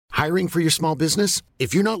Hiring for your small business?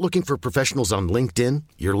 If you're not looking for professionals on LinkedIn,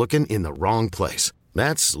 you're looking in the wrong place.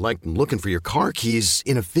 That's like looking for your car keys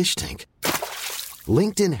in a fish tank.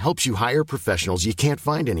 LinkedIn helps you hire professionals you can't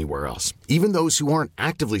find anywhere else, even those who aren't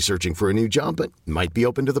actively searching for a new job but might be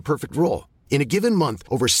open to the perfect role. In a given month,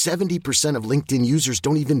 over 70% of LinkedIn users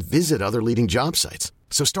don't even visit other leading job sites.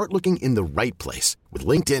 So start looking in the right place. With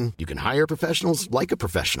LinkedIn, you can hire professionals like a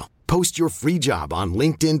professional. Post your free job on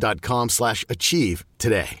linkedin.com/achieve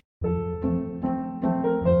today.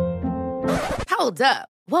 Hold up.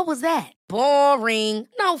 What was that? Boring.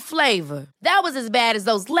 No flavor. That was as bad as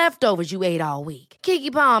those leftovers you ate all week.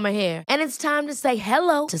 Keke Palmer here. And it's time to say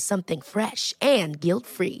hello to something fresh and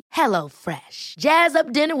guilt-free. Hello Fresh. Jazz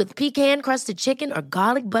up dinner with pecan-crusted chicken or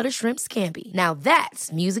garlic butter shrimp scampi. Now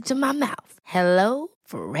that's music to my mouth. Hello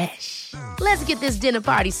Fresh. Let's get this dinner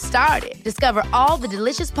party started. Discover all the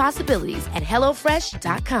delicious possibilities at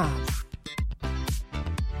hellofresh.com.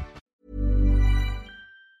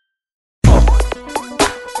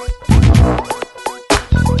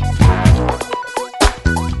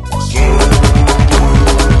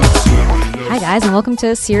 Hi guys, and welcome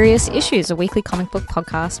to Serious Issues, a weekly comic book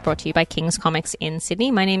podcast brought to you by King's Comics in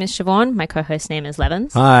Sydney. My name is Siobhan. My co-host name is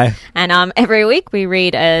Levins. Hi. And every week we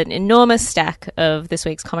read an enormous stack of this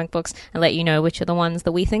week's comic books and let you know which are the ones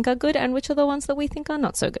that we think are good and which are the ones that we think are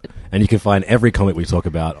not so good. And you can find every comic we talk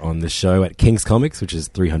about on the show at King's Comics, which is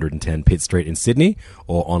 310 Pitt Street in Sydney,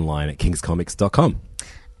 or online at kingscomics.com.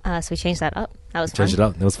 So we changed that up. That was fun. Changed it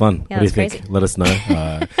up. That was fun. Yeah, what do you that's think? crazy. Let us know.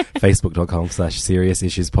 Facebook.com/Serious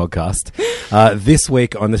Issues Podcast. This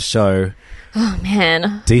week on the show, Oh,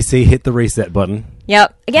 man. DC hit the reset button.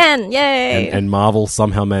 Yep. Again. Yay. And Marvel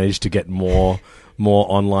somehow managed to get more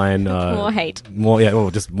online... More hate.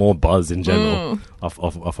 Just more buzz in general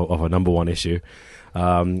off a number one issue.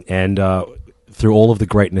 Through all of the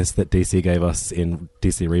greatness that DC gave us in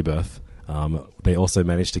DC Rebirth, they also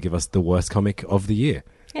managed to give us the worst comic of the year.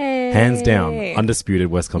 Yay. Hands down, undisputed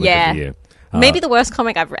worst comic of the year. Maybe the worst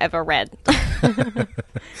comic I've ever read.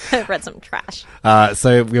 I've read some trash.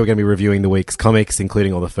 So we are going to be reviewing the week's comics,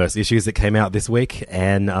 including all the first issues that came out this week.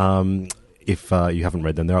 And if you haven't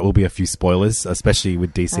read them, there will be a few spoilers, especially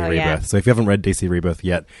with DC Rebirth. Yeah. So if you haven't read DC Rebirth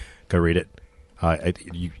yet, go read it.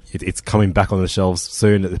 It's coming back on the shelves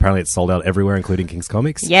soon. Apparently it's sold out everywhere, including King's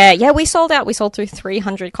Comics. Yeah, we sold out. We sold through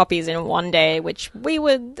 300 copies in one day, which we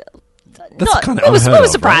would... That's kind of we were unheard of,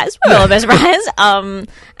 surprised. right? We were a little bit surprised.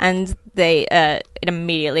 And it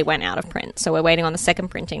immediately went out of print. So we're waiting on the second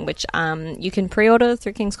printing, which you can pre-order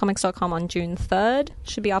through kingscomics.com on June 3rd.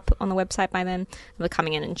 Should be up on the website by then. We're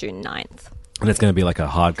coming in June 9th. And it's going to be like a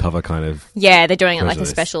hardcover kind of... Yeah, they're doing it like a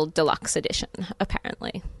Versus. special deluxe edition,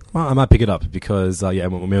 apparently. Well, I might pick it up because, we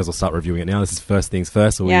may as well start reviewing it now. This is first things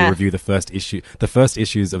first. So we review the first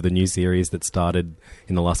issues of the new series that started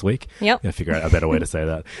in the last week. Yep. Yeah, figure out a better way to say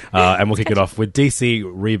that. And we'll kick it off with DC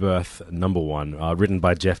Rebirth #1, written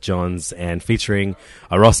by Jeff Johns and featuring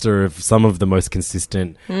a roster of some of the most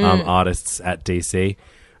consistent artists at DC.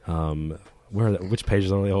 Which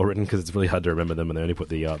pages are they all written? Because it's really hard to remember them, and they only put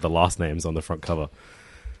the last names on the front cover.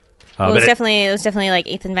 It was definitely like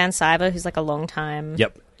Ethan Van Sciver, who's like a long time.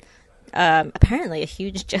 Yep. Apparently a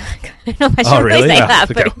huge jerk. I don't know if I should really say Yeah.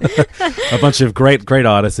 that. Okay. But A bunch of great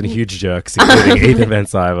artists and huge jerks, including Ethan Van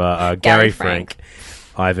Sciver, Gary Frank,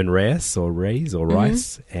 Ivan Reyes or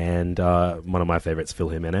Rice, and one of my favorites, Phil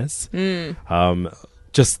Jimenez.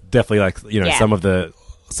 Just definitely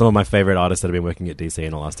some of my favorite artists that have been working at DC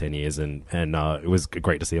in the last 10 years, and it was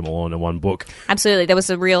great to see them all in one book. Absolutely. There was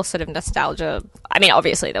a real sort of nostalgia. I mean,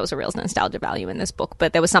 obviously there was a real nostalgia value in this book,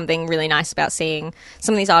 but there was something really nice about seeing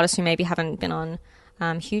some of these artists who maybe haven't been on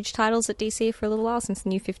huge titles at DC for a little while since the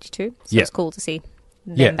New 52. So it's cool to see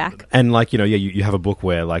them back. And you have a book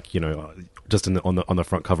where just on the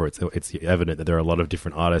front cover, it's evident that there are a lot of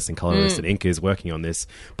different artists and colorists and inkers working on this,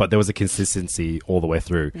 but there was a consistency all the way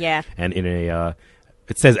through. Yeah. And in a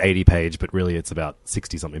it says 80 page, but really it's about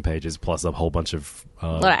 60 something pages plus a whole bunch of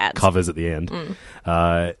covers at the end.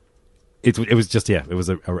 It was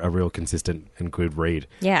a real consistent and good read.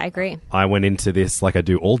 Yeah, I agree. I went into this like I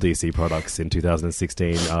do all DC products in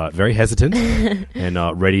 2016, very hesitant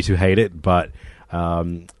and ready to hate it. But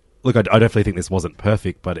look, I definitely think this wasn't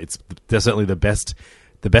perfect, but it's certainly the best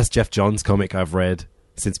Jeff Johns comic I've read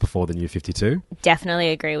since before the New 52. Definitely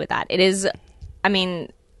agree with that. It is, I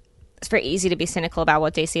mean, it's very easy to be cynical about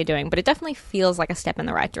what DC are doing, but it definitely feels like a step in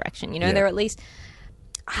the right direction. They're at least...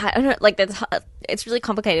 I don't know, like, it's really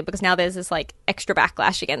complicated because now there's this, like, extra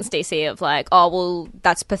backlash against DC of, like, oh, well,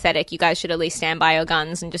 that's pathetic. You guys should at least stand by your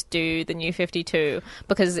guns and just do the New 52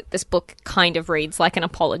 because this book kind of reads like an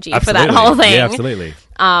apology for that whole thing. Yeah, absolutely.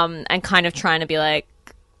 And kind of trying to be like,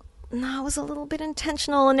 no, it was a little bit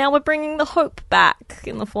intentional, and now we're bringing the hope back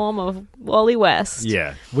in the form of Wally West.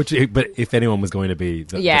 Yeah, but if anyone was going to be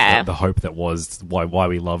the hope that was why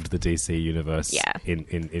we loved the DC universe,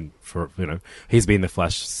 he's been the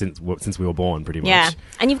Flash since we were born, pretty much. Yeah,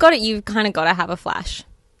 and you've kind of got to have a Flash.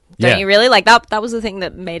 Don't you really? Like, that was the thing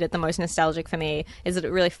that made it the most nostalgic for me, is that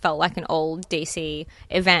it really felt like an old DC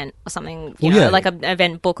event or something, like an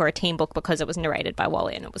event book or a team book, because it was narrated by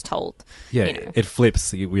Wally and it was told. Yeah, it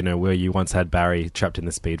flips, where you once had Barry trapped in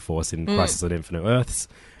the Speed Force in Crisis on Infinite Earths,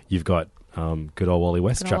 you've got good old Wally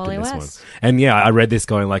West trapped in this one. And I read this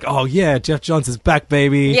going like, oh yeah, Jeff Johns is back,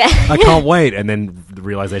 baby. Yeah. I can't wait. And then the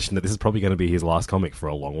realization that this is probably going to be his last comic for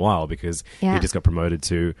a long while, because he just got promoted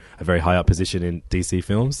to a very high up position in DC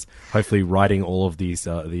Films, hopefully righting all of these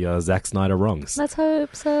the Zack Snyder wrongs. Let's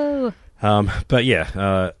hope so. But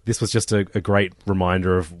this was just a great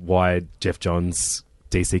reminder of why Jeff Johns'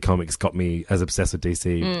 DC Comics got me as obsessed with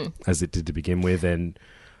DC as it did to begin with. And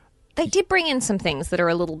they did bring in some things that are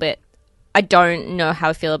a little bit, I don't know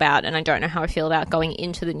how I feel about, and I don't know how I feel about going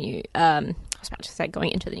into the new, I was about to say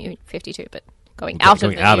going into the new 52, but going out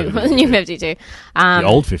of the new 52. The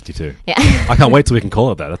old 52. Yeah. I can't wait till we can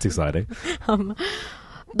call it that. That's exciting.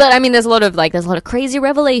 But I mean, there's a lot of crazy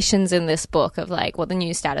revelations in this book of like what the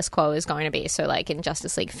new status quo is going to be. So like in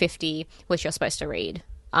Justice League 50, which you're supposed to read,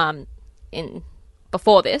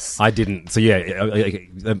 before this. I didn't. So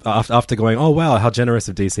after going, oh wow, how generous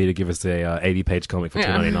of DC to give us a 80-page comic for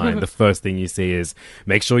 $2.99. The first thing you see is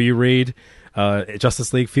make sure you read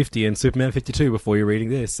Justice League 50 and Superman 52 before you're reading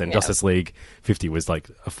this. And Justice League 50 was like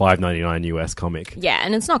a $5.99 US comic. Yeah,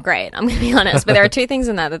 and it's not great, I'm going to be honest. But there are two things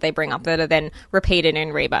in that they bring up that are then repeated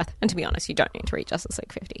in Rebirth. And to be honest, you don't need to read Justice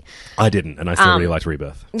League 50. I didn't, and I still really liked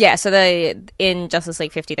Rebirth. Yeah, so in Justice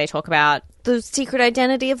League 50, they talk about the secret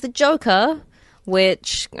identity of the Joker,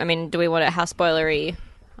 which, I mean, do we want it, how spoilery?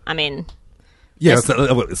 I mean... Yeah,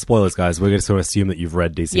 spoilers, guys. We're going to sort of assume that you've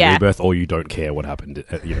read DC Rebirth, or you don't care what happened.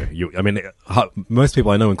 Most people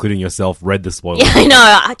I know, including yourself, read the spoilers. Yeah, I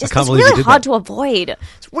know. It's really hard to avoid.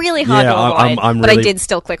 It's really hard to avoid. But I did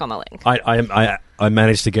still click on the link. I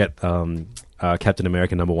managed to get Captain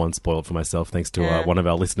America #1 spoiled for myself, thanks to one of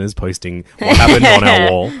our listeners posting what happened on our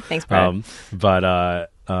wall. Thanks, bro.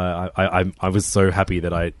 I was so happy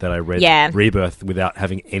that I read Rebirth without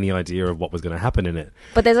having any idea of what was going to happen in it.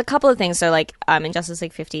 But there's a couple of things. So, like, in Justice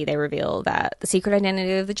League 50, they reveal that the secret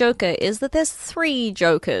identity of the Joker is that there's 3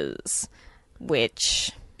 Jokers,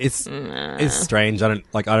 which it's strange. I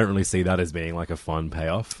don't really see that as being like a fun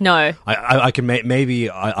payoff. No, I can maybe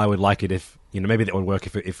I would like it if. Maybe that would work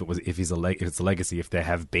if it's a legacy, if there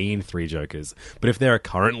have been 3 Jokers. But if there are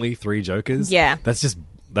currently 3 Jokers,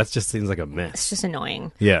 that just seems like a mess. It's just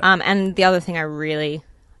annoying. Yeah. And the other thing I really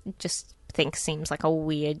just think seems like a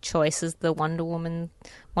weird choice is the Wonder Woman.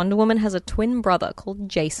 Wonder Woman has a twin brother called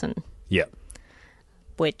Jason. Yeah.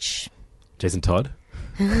 Jason Todd?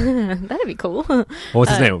 That'd be cool.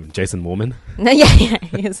 What's his name? Jason Moorman? Yeah,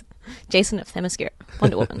 he is. Jason of Themyscira,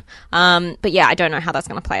 Wonder Woman. But yeah, I don't know how that's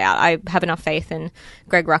going to play out. I have enough faith in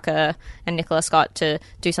Greg Rucka and Nicola Scott to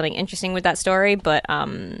do something interesting with that story, but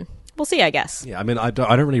we'll see, I guess. Yeah, I mean, I don't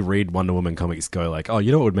really read Wonder Woman comics go like, oh,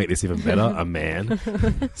 you know what would make this even better? A man.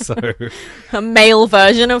 So a male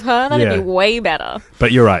version of her? That'd be way better.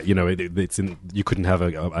 But you're right. You couldn't have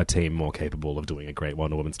a team more capable of doing a great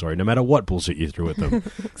Wonder Woman story, no matter what bullshit you threw at them.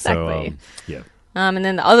 Exactly. So, and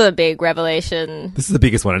then the other big revelation. This is the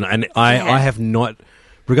biggest one, and I have not,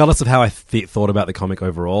 regardless of how I thought about the comic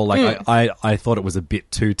overall, like I thought it was a bit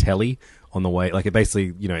too telly on the way. Like, it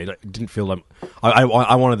basically, it didn't feel like...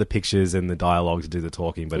 I wanted the pictures and the dialogue to do the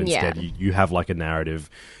talking, but instead you have like a narrative.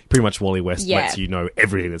 Pretty much Wally West lets you know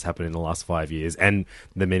everything that's happened in the last 5 years and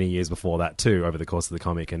the many years before that too, over the course of the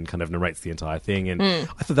comic, and kind of narrates the entire thing. And I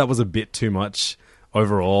thought that was a bit too much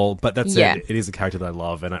overall, but that said, it is a character that I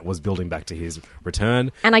love, and it was building back to his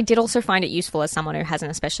return. And I did also find it useful as someone who hasn't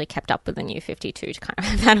especially kept up with the new 52 to kind of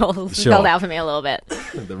have that all spelled out for me a little bit.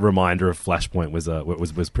 The reminder of Flashpoint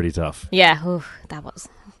was pretty tough. Yeah, that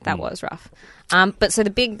was rough. But so the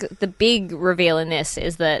big reveal in this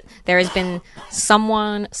is that there has been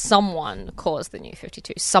someone caused the new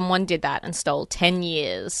 52. Someone did that and stole 10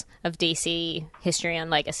 years of DC history and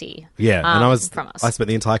legacy. Yeah, and from us. I spent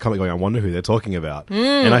the entire comic going, I wonder who they're talking about.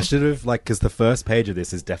 And I should have, because the first page of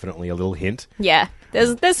this is definitely a little hint. Yeah,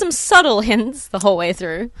 there's some subtle hints the whole way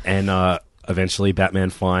through. And eventually Batman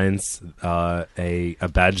finds a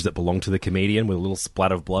badge that belonged to the comedian with a little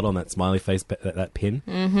splat of blood on that smiley face, that pin.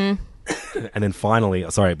 Mm-hmm. And then finally,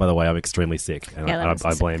 sorry, by the way, I'm extremely sick, and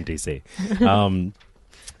I blame DC. And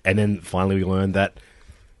then finally we learned that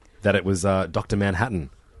it was Dr.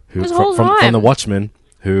 Manhattan, who from The Watchmen,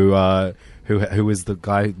 who is the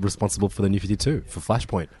guy responsible for the New 52, for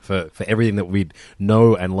Flashpoint, for everything that we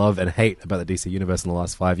know and love and hate about the DC universe in the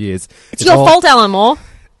last 5 years. It's your fault, Alan Moore.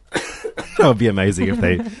 That would be amazing if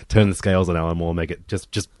they turn the scales on Alan Moore, make it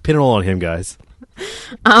just pin it all on him, guys.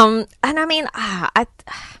 And I mean, I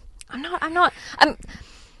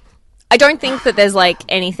don't think that there's like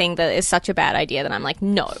anything that is such a bad idea that I'm like,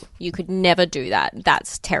 no, you could never do that.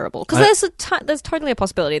 That's terrible. Because there's totally a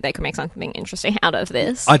possibility they could make something interesting out of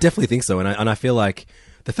this. I definitely think so, and I feel like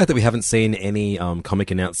the fact that we haven't seen any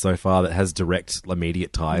comic announced so far that has direct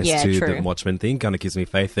immediate ties to true. the Watchmen thing kind of gives me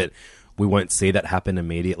faith that we won't see that happen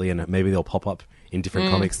immediately, and maybe they'll pop up in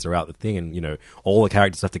different comics throughout the thing, and all the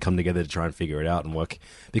characters have to come together to try and figure it out and work.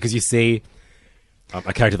 Because you see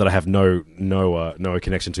a character that I have no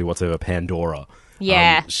connection to whatsoever, Pandora.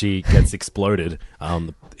 Yeah. She gets exploded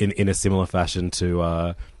in a similar fashion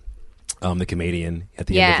to the comedian at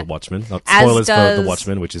the end of The Watchmen. Spoilers for The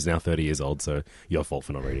Watchmen, which is now 30 years old, so your fault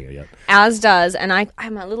for not reading it yet. As does, and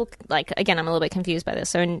I'm a little, I'm a little bit confused by this.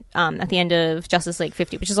 So at the end of Justice League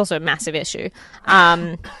 50, which is also a massive issue,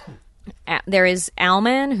 there is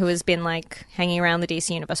Owlman, who has been hanging around the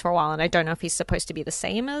DC universe for a while, and I don't know if he's supposed to be the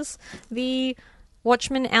same as the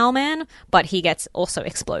Watchman Owlman, but he gets also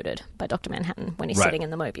exploded by Dr. Manhattan when he's sitting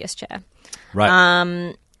in the Mobius chair.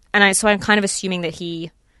 Right. So I'm kind of assuming that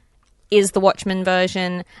he is the Watchmen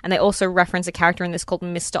version, and they also reference a character in this called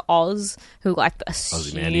Mr. Oz, who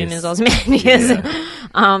assume is Ozymandias.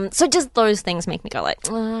 Yeah. So just those things make me go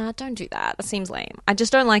don't do that. That seems lame. I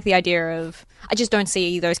just don't like the idea of. I just don't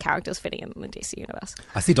see those characters fitting in the DC universe.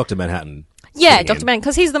 I see Dr. Manhattan. Yeah, Dr. Manhattan,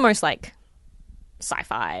 because he's the most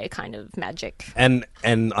sci-fi kind of magic. And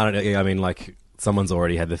I don't know. I mean, someone's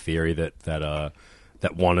already had the theory that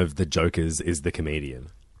one of the Jokers is the comedian.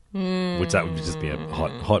 Which that would just be a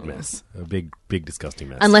hot mess, a big disgusting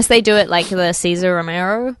mess. Unless they do it like the Cesar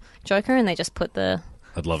Romero Joker, and they just put the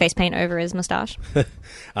face paint over his mustache.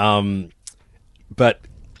 But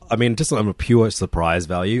I mean, just on a pure surprise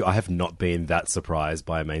value, I have not been that surprised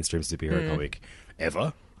by a mainstream superhero comic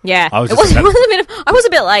ever. Yeah, I was a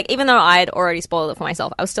bit even though I had already spoiled it for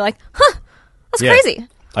myself, I was still that's crazy.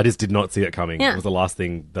 I just did not see it coming. Yeah. It was the last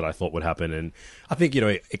thing that I thought would happen. And I think,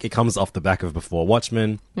 it comes off the back of Before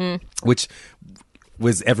Watchmen, which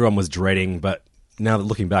everyone was dreading, but now that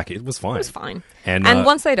looking back, it was fine. It was fine. And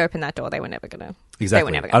once they'd opened that door, they were never going to...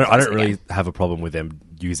 Exactly. I don't really have a problem with them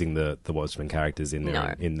using the Watchmen characters in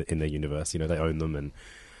their universe. They own them, and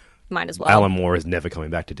might as well. Alan Moore is never coming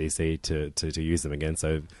back to DC to use them again,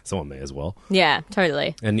 so someone may as well. Yeah,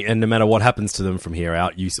 totally. And no matter what happens to them from here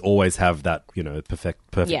out, you always have that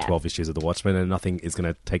perfect 12 issues of the Watchmen, and nothing is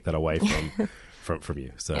going to take that away from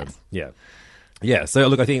you. So yeah. So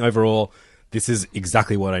look, I think overall, this is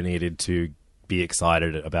exactly what I needed to be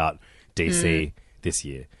excited about DC this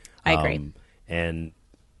year. I agree. And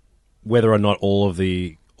whether or not all of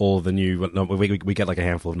the new... We get a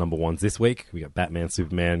handful of number ones this week. We got Batman,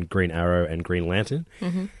 Superman, Green Arrow, and Green Lantern.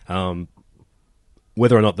 Mm-hmm.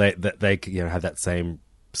 Whether or not they have that same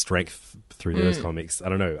strength through those comics, I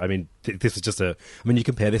don't know. I mean, this is just you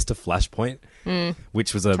compare this to Flashpoint,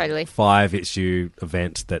 which was a 5-issue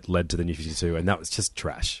event that led to the New 52, and that was just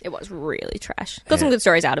trash. It was really trash. Got some good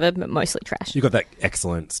stories out of it, but mostly trash. You got that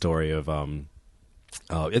excellent story of...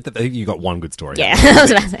 you got one good story. Yeah, I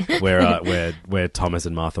was about to say. where Thomas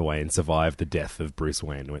and Martha Wayne survive the death of Bruce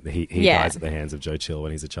Wayne. When he dies at the hands of Joe Chill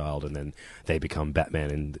when he's a child, and then they become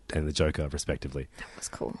Batman and the Joker, respectively. That was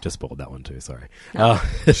cool. Just spoiled that one too, sorry. No,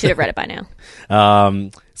 you should have read it by now.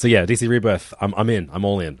 So yeah, DC Rebirth, I'm in. I'm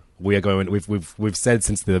all in. We are going. We've said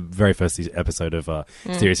since the very first episode of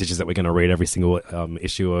Serious Issues that we're going to read every single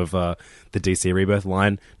issue of the DC Rebirth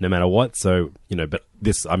line, no matter what. So but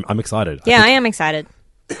this, I'm excited. Yeah, I am excited.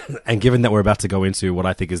 And given that we're about to go into what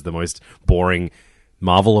I think is the most boring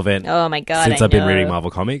Marvel event, oh my god, since I've been reading Marvel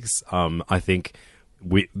comics, I think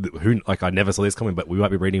I never saw this coming, but we might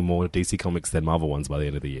be reading more DC comics than Marvel ones by the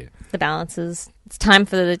end of the year. It's time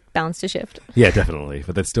for the balance to shift. Yeah, definitely.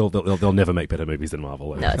 But they'll never make better movies than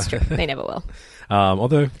Marvel. No, it's true. They never will.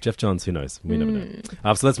 Although Jeff Johns, who knows? We never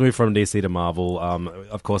know. So let's move from DC to Marvel.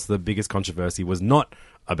 Of course, the biggest controversy was not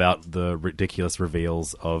about the ridiculous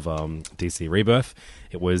reveals of DC Rebirth.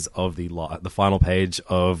 It was of the final page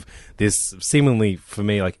of this seemingly, for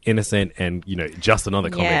me, innocent and just another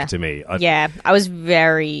comic to me. I was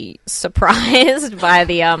very surprised by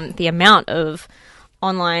the amount of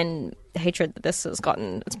online hatred that this has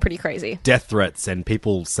gotten. It's pretty crazy. Death threats and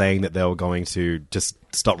people saying that they were going to just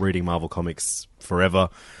stop reading Marvel comics forever.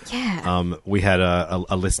 Yeah. We had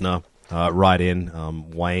a listener write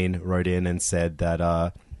in. Wayne wrote in and said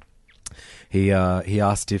that he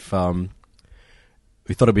asked if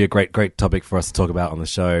we thought it'd be a great topic for us to talk about on the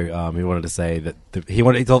show. He wanted to say that he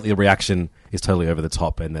thought the reaction is totally over the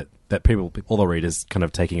top, and that people, all the readers, kind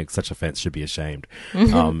of taking such offense should be ashamed.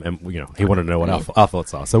 And he wanted to know what our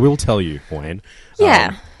thoughts are, so we will tell you, Wayne.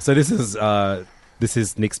 Yeah. So this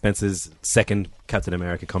is Nick Spencer's second Captain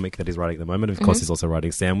America comic that he's writing at the moment. Of course, he's also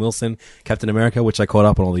writing Sam Wilson, Captain America, which I caught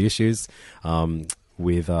up on all the issues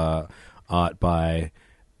with art by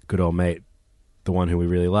good old mate, the one who we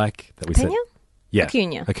really like. That we said. Yeah,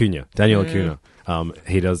 Acuna, Daniel Acuna.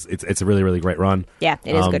 He does. It's a really, really great run. Yeah,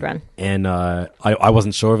 it is a good run. And I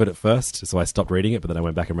wasn't sure of it at first, so I stopped reading it. But then I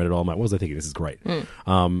went back and read it all. I'm like, what was I thinking? This is great.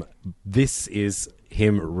 This is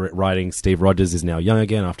him writing. Steve Rogers is now young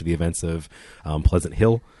again after the events of Pleasant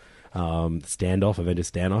Hill,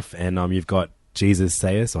 Avengers standoff, and you've got Jesus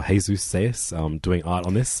Sayas doing art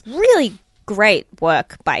on this. Really great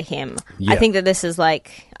work by him. Yeah. I think that this is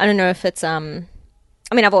like, I don't know if it's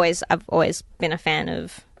I mean, I've always been a fan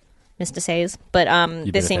of Mr. Sayers, but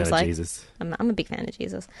this seems like Jesus. I'm a big fan of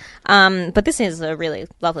Jesus. But this is a really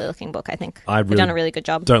lovely looking book. I think they've done a really good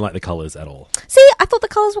job. Don't like the colours at all. See, I thought the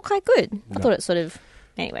colours were quite good. I thought it sort of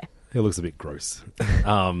anyway. It looks a bit gross.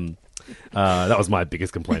 That was my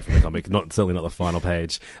biggest complaint from the comic. Certainly not the final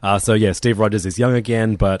page. So yeah, Steve Rogers is young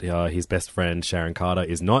again, but his best friend Sharon Carter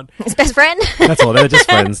is not. His best friend? That's all. They're just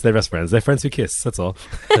friends. They're best friends. They're friends who kiss. That's all.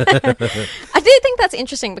 I do think that's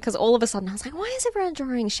interesting because all of a sudden I was like, why is everyone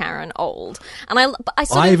drawing Sharon old? And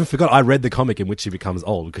I even forgot. I read the comic in which she becomes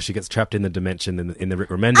old because she gets trapped in the dimension in the Rick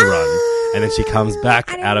Remender run, and then she comes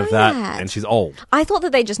back out of that, and she's old. I thought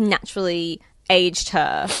that they just naturally aged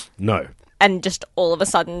her. No. And just all of a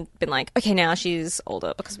sudden been like, okay, now she's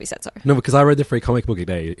older because we said so. No, because I read the Free Comic Book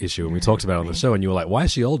Day issue and we talked about it on the show and you were like, why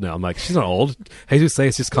is she old now? I'm like, she's not old. Jesus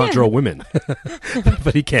Sayas just can't draw women.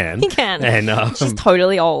 But he can. He can. And she's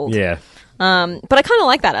totally old. Yeah. But I kind of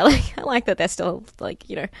like that. I like that they're still like,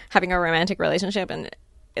 having a romantic relationship, and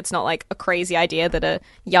it's not like a crazy idea that a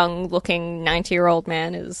young looking 90-year-old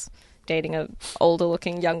man is dating a older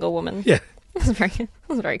looking younger woman. Yeah. It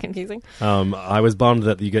was very confusing. I was bummed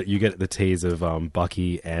that you get the tease of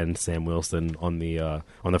Bucky and Sam Wilson on the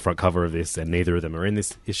front cover of this, and neither of them are in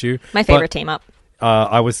this issue. My favorite team up.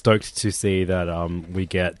 I was stoked to see that we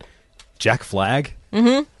get Jack Flag,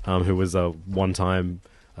 who was a one-time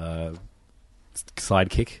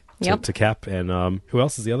sidekick to Cap, and who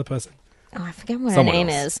else is the other person? Oh, I forget what her name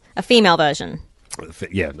is. A female version.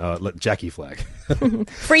 Yeah, Jackie Flag.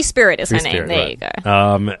 Free Spirit is her name. There you go.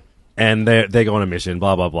 And they go on a mission,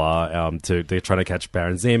 blah blah blah. They're trying to catch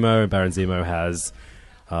Baron Zemo, and Baron Zemo has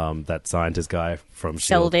that scientist guy from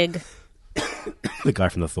Selvig, the guy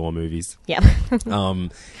from the Thor movies. Yeah.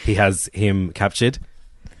 He has him captured,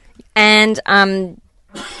 and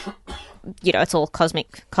it's all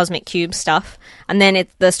cosmic cube stuff. And then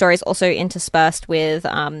the story is also interspersed with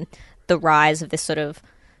the rise of this sort of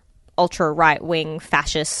ultra right-wing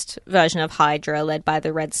fascist version of Hydra led by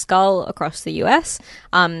the Red Skull across the US.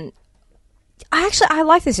 I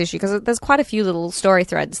like this issue because there's quite a few little story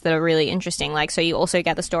threads that are really interesting. Like, so you also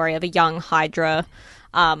get the story of a young Hydra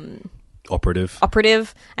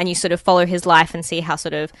operative, and you sort of follow his life and see how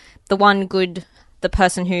sort of the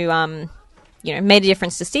person who made a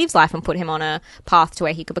difference to Steve's life and put him on a path to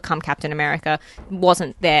where he could become Captain America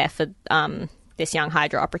wasn't there for this young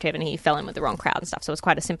Hydra operative, and he fell in with the wrong crowd and stuff. So it's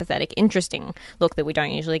quite a sympathetic, interesting look that we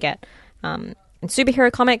don't usually get in superhero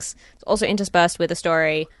comics. It's also interspersed with a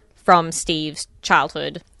story from Steve's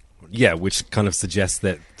childhood. Yeah, which kind of suggests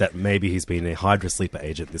that maybe he's been a Hydra sleeper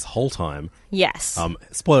agent this whole time. Yes.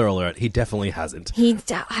 Spoiler alert, he definitely hasn't.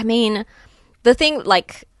 I mean, the thing,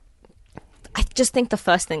 like, I just think the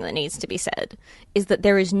first thing that needs to be said is that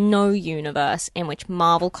there is no universe in which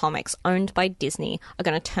Marvel Comics, owned by Disney, are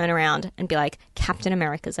going to turn around and be like, Captain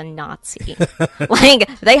America's a Nazi.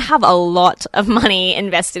 Like, they have a lot of money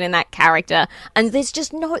invested in that character, and there's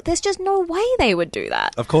just no way they would do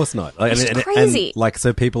that. Of course not. It's crazy. And,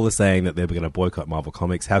 so people are saying that they're going to boycott Marvel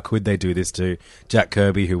Comics. How could they do this to Jack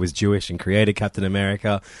Kirby, who was Jewish and created Captain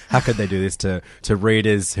America? How could they do this to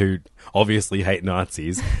readers who obviously hate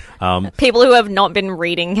Nazis? People who have not been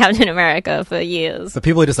reading Captain America for years. But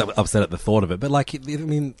people are just upset at the thought of it. But, like, I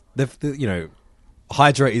mean,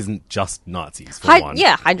 Hydra isn't just Nazis, for one.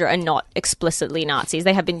 Yeah, Hydra are not explicitly Nazis.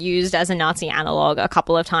 They have been used as a Nazi analog a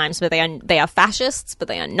couple of times, but they are fascists, but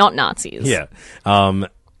they are not Nazis. Yeah. I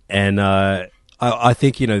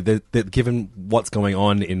think, that given what's going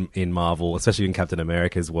on in Marvel, especially in Captain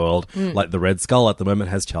America's world, like the Red Skull at the moment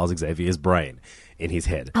has Charles Xavier's brain in his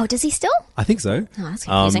head. Oh, does he still? I think so. Oh, that's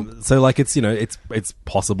confusing. So, like, it's, it's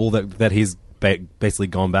possible that he's basically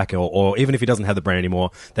gone back, or even if he doesn't have the brain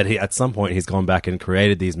anymore, that he at some point he's gone back and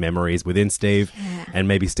created these memories within Steve, and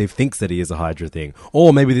maybe Steve thinks that he is a Hydra thing,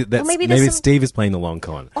 or maybe Steve is playing the long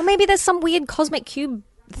con, or maybe there's some weird cosmic cube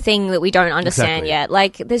thing that we don't understand yet.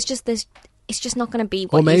 Like it's just not going to be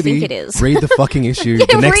what you think it is. Read the fucking issue, the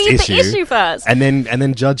next read issue, the issue first, and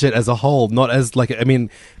then judge it as a whole, not as like. I mean,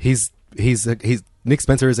 he's Nick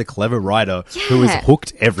Spencer is a clever writer who has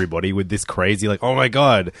hooked everybody with this crazy, like, oh my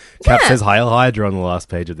god, Cap says Hail Hydra on the last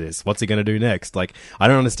page of this. What's he going to do next? Like, I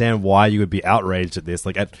don't understand why you would be outraged at this.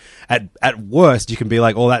 Like, at worst, you can be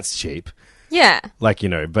like, oh, that's cheap. Yeah. Like,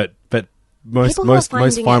 but most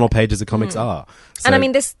final pages of comics are. So, and I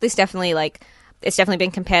mean, this definitely, like, it's definitely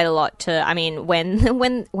been compared a lot to, I mean,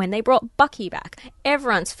 when they brought Bucky back,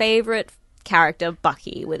 everyone's favorite character,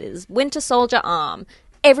 Bucky, with his Winter Soldier arm.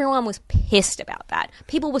 Everyone was pissed about that.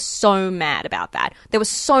 People were so mad about that. There were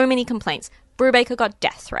so many complaints. Brubaker got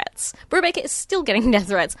death threats. Brubaker is still getting death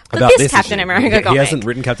threats for this Captain America comic. He hasn't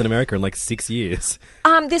written Captain America in like 6 years.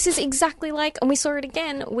 This is exactly like, and we saw it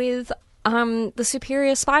again with the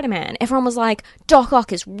Superior Spider-Man. Everyone was like, Doc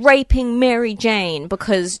Ock is raping Mary Jane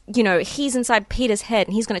because, you know, he's inside Peter's head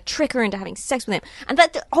and he's going to trick her into having sex with him. And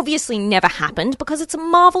that obviously never happened because it's a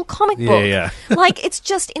Marvel comic book. Yeah. Like, it's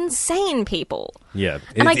just insane, people. Yeah,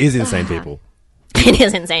 it is insane, people. It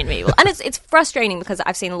is insane, people. And it's frustrating because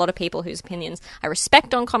I've seen a lot of people whose opinions I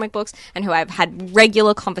respect on comic books and who I've had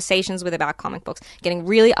regular conversations with about comic books getting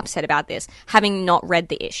really upset about this, having not read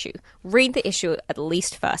the issue. Read the issue at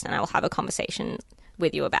least first and I will have a conversation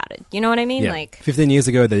with you about it. You know what I mean? Yeah. Like 15 years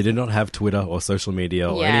ago, they did not have Twitter or social media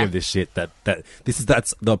or any of this shit. That's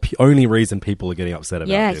the only reason people are getting upset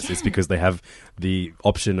about this. It's because they have the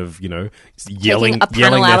option of, you know, yelling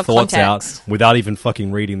their thoughts out without even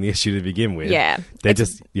fucking reading the issue to begin with. Yeah, they're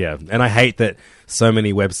and I hate that so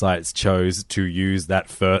many websites chose to use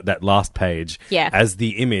that last page as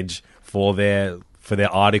the image for their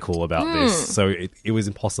article about this. So it was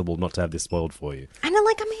impossible not to have this spoiled for you. And then,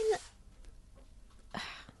 like, I mean,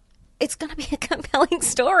 it's going to be a compelling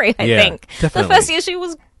story, I think. Definitely. The first issue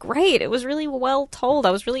was great. It was really well told. I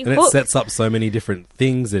was really hooked. And it sets up so many different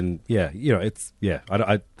things, and I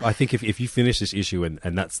think if you finish this issue and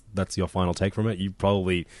that's your final take from it, you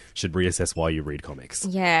probably should reassess why you read comics.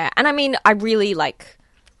 Yeah, and I mean, I really like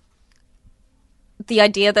the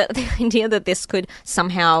idea that this could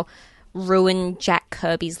somehow ruin Jack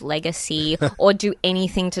Kirby's legacy or do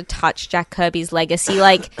anything to touch Jack Kirby's legacy.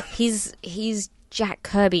 Like, he's Jack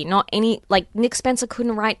Kirby, not any, like, Nick Spencer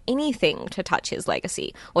couldn't write anything to touch his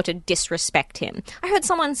legacy or to disrespect him. I heard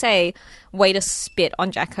someone say, way to spit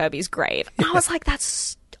on Jack Kirby's grave. And I was like,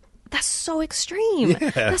 that's so extreme. Yeah.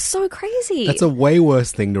 That's so crazy. That's a way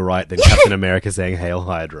worse thing to write than Captain America saying Hail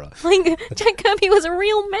Hydra. Like, Jack Kirby was a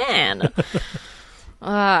real man.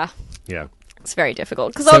 Yeah. It's very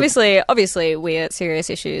difficult. Because obviously, we at Serious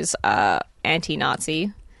Issues are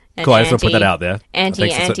anti-Nazi. Cool, I just want to put that out there.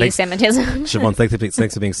 Anti-Semitism. Siobhan,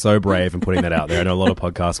 thanks for being so brave and putting that out there. I know a lot of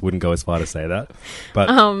podcasts wouldn't go as far to say that. But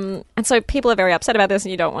and so people are very upset about this,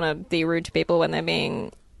 and you don't want to be rude to people when they're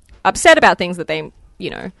being upset about things that they, you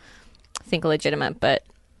know, think are legitimate. But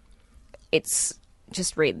it's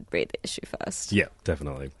just read the issue first. Yeah,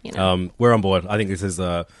 definitely. You know? We're on board. I think this is...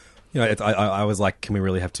 I was like, can we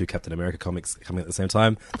really have two Captain America comics coming at the same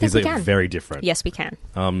time? These are very different. Yes, we can.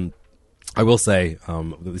 I will say,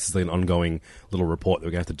 this is an ongoing little report that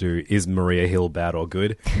we're going to have to do. Is Maria Hill bad or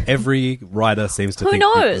good? Every writer seems to think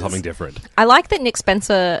something different. I like that Nick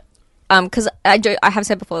Spencer, because I have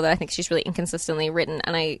said before that I think she's really inconsistently written,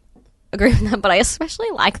 and I agree with that, but I especially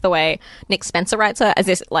like the way Nick Spencer writes her as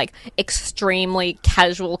this, like, extremely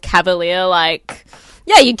casual cavalier, like...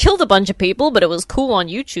 Yeah, you killed a bunch of people, but it was cool on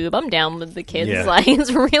YouTube. I'm down with the kids. Yeah. Like,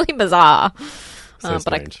 it's really bizarre.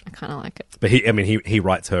 But I kind of like it. But he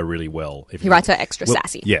writes her really well. He writes her extra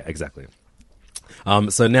sassy. Yeah, exactly.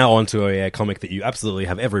 So now on to a comic that you absolutely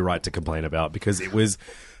have every right to complain about because it was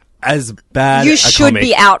as bad. You should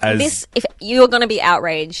be out. If you're going to be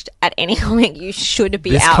outraged at any comic, you should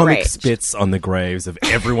be outraged. This comic spits on the graves of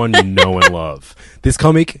everyone you know and love. This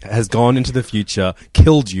comic has gone into the future,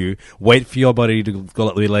 killed you, wait for your body to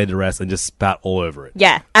be laid to rest, and just spat all over it.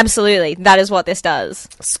 Yeah, absolutely. That is what this does.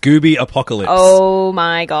 Scooby Apocalypse. Oh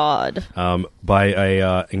my god. By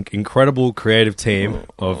a incredible creative team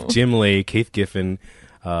of Jim Lee, Keith Giffen,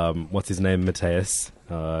 what's his name, Mateus,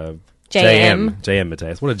 JM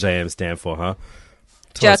Mateus. What did JM stand for, huh?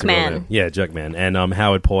 Jerkman. Yeah, Jerkman. And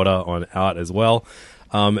Howard Porter on art as well.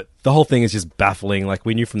 The whole thing is just baffling. Like,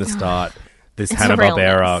 we knew from the start this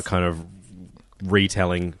Hanna-Barbera kind of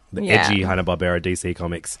retelling, the edgy Hanna-Barbera DC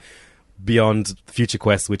comics. beyond Future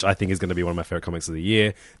Quest, which I think is going to be one of my favorite comics of the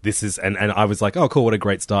year. This is, and I was like, oh, cool, what a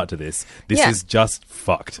great start to this. This is just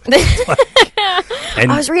fucked.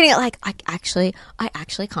 And I was reading it like, I actually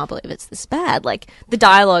can't believe it's this bad. Like, the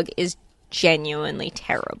dialogue is genuinely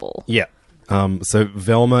terrible. Yeah. So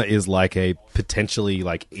Velma is like a potentially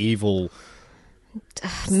like evil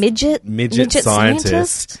midget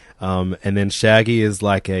scientist. And then Shaggy is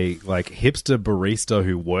like a hipster barista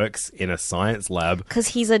who works in a science lab because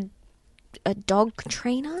he's a dog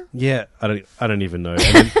trainer. Yeah, I don't even know.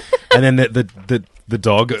 And then the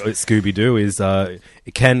dog Scooby Doo is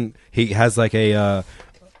he has like a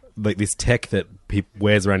like this tech that he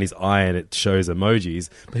wears around his eye and it shows emojis.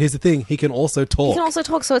 But here's the thing: he can also talk. He can also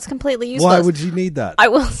talk, so it's completely useless. Why would you need that? I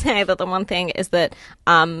will say that the one thing is that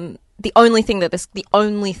the only thing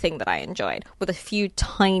that I enjoyed were the few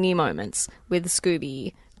tiny moments with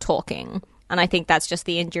Scooby talking, and I think that's just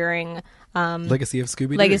the enduring legacy of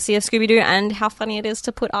Scooby-Doo. Legacy of Scooby-Doo, and how funny it is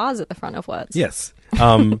to put R's at the front of words. Yes.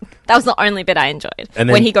 That was the only bit I enjoyed. And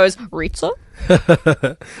then, when he goes, Ritza?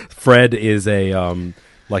 Fred is a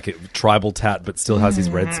like a tribal tat, but still has his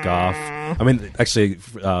red scarf. I mean, actually,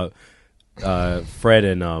 Fred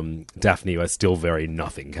and Daphne are still very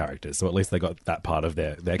nothing characters, so at least they got that part of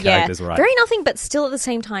their characters right. Very nothing, but still at the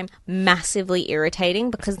same time massively irritating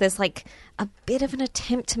because there's like a bit of an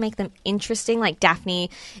attempt to make them interesting. Like Daphne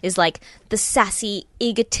is like the sassy,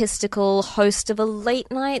 egotistical host of a late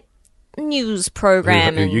night news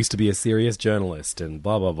program who used to be a serious journalist and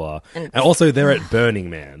blah blah blah, and also they're at Burning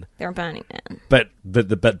Man. They're at Burning Man, but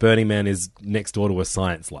Burning Man is next door to a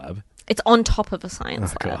science lab. It's on top of a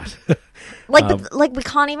science lab. God. like we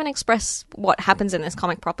can't even express what happens in this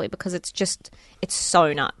comic properly because it's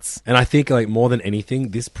so nuts. And I think like more than anything,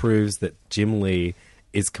 this proves that Jim Lee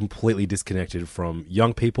is completely disconnected from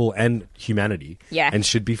young people and humanity. Yeah. And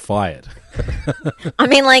should be fired. I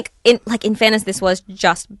mean, in fairness, this was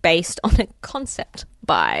just based on a concept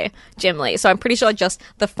by Jim Lee. So I'm pretty sure just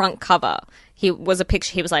the front cover, he was a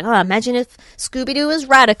picture. He was like, oh, imagine if Scooby-Doo was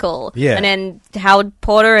radical. Yeah. And then Howard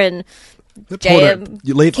Porter and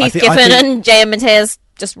Keith Giffen and J.M. Mateus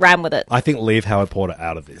just ran with it. I think leave Howard Porter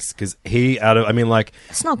out of this because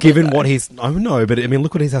it's not given good, what he's, I don't know, but I mean,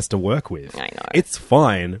 look what he has to work with. I know. It's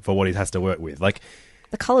fine for what he has to work with. Like,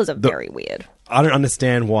 the colors are very weird. I don't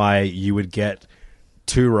understand why you would get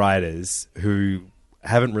two writers who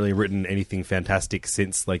haven't really written anything fantastic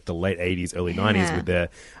since like the late 80s, early 90s with their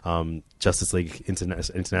Justice League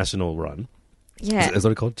International run. Yeah. Is that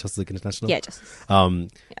what it's called? Justice League International? Yeah, Justice.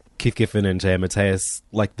 Keith Giffen and J.M. Mateus,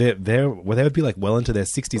 like they would be like well into their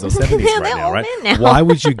 60s or 70s right now, right? Now. Why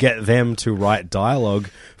would you get them to write dialogue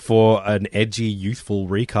for an edgy, youthful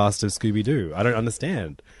recast of Scooby-Doo? I don't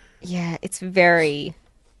understand. Yeah, it's very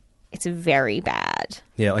bad.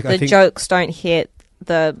 Yeah, like I think jokes don't hit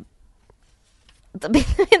the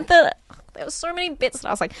there were so many bits that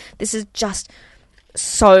I was like, this is just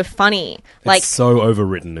so funny. It's so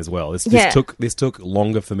overwritten as well. This took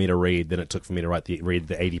longer for me to read than it took for me to read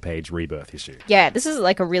the 80-page Rebirth issue. Yeah, this is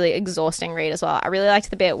like a really exhausting read as well. I really liked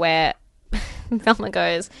the bit where Velma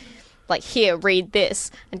goes, like, here, read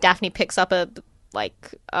this, and Daphne picks up a what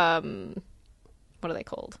are they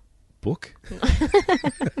called? Book?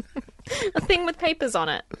 A thing with papers on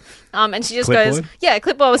it. And she just clipboard? goes, yeah, a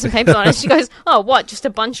clipboard with some papers on it. She goes, oh, what? Just a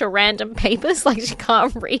bunch of random papers? Like, she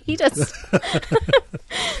can't read? It's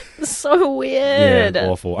so weird. Yeah,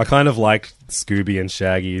 awful. I kind of liked Scooby and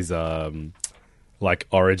Shaggy's like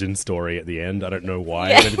origin story at the end. I don't know why.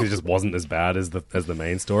 Yeah. Because it just wasn't as bad as the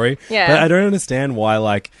main story. Yeah. But I don't understand why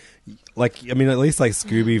like I mean, at least like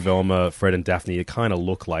Scooby, Velma, Fred and Daphne kind of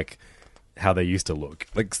look like how they used to look.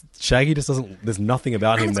 Like Shaggy just doesn't. There's nothing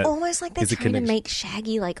about him. It's that almost like they're is a trying to connection. make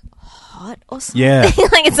Shaggy like hot or something. Yeah,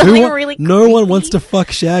 like it's something really. No creepy. one wants to fuck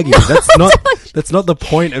Shaggy. That's not the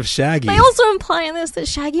point of Shaggy. They also imply in this that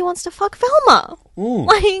Shaggy wants to fuck Velma. Ooh.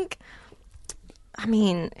 Like, I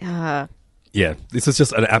mean, yeah, this is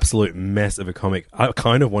just an absolute mess of a comic. I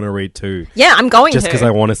kind of want to read too. Yeah, I'm going just to. because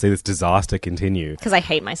I want to see this disaster continue. Because I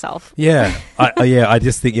hate myself. Yeah, I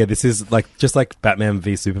just think this is like just like Batman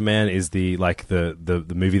v Superman is the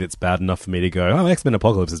movie that's bad enough for me to go, oh, X-Men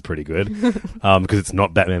Apocalypse is pretty good, because it's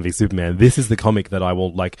not Batman v Superman. This is the comic that I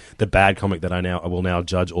will like, the bad comic that I will now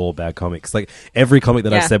judge all bad comics. Like every comic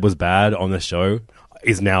that I said was bad on the show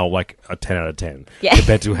is now like a 10 out of 10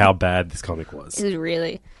 compared to how bad this comic was. It is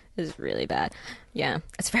really bad. Yeah,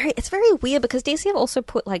 it's very weird because DC have also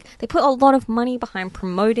put a lot of money behind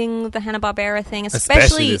promoting the Hanna-Barbera thing,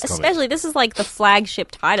 especially this is like the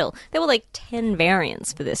flagship title. There were like 10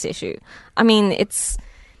 variants for this issue. I mean, it's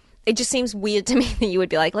it just seems weird to me that you would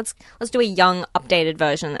be like, let's do a young, updated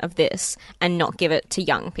version of this and not give it to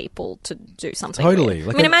young people to do something. Totally. Weird.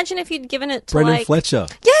 Like I mean, imagine if you'd given it to Brendan Fletcher.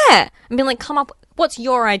 Yeah, and been like, come up. What's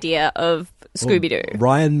your idea of Scooby Doo?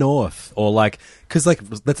 Ryan North, or like, because like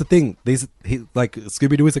that's the thing. Like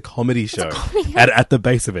Scooby Doo is a comedy show at the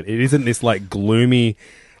base of it. It isn't this like gloomy.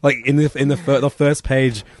 Like in the first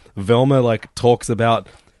page, Velma like talks about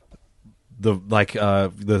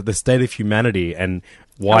the state of humanity and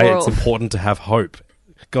why it's important to have hope.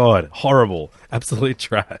 God, horrible, absolute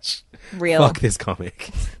trash. Real. Fuck this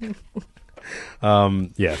comic.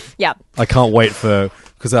 Yeah. Yeah. I can't wait because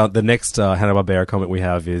the next Hanna-Barbera comic we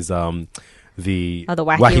have is the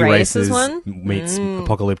Wacky Races one meets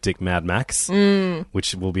apocalyptic Mad Max,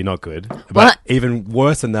 which will be not good. But even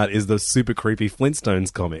worse than that is the super creepy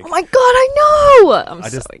Flintstones comic. Oh my god, I know! I'm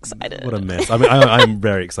so excited. What a mess. I mean, I'm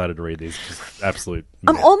very excited to read these. Just absolute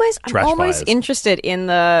I'm almost fires. interested in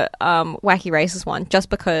the Wacky Races one, just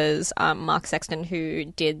because Mark Sexton, who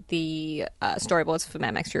did the storyboards for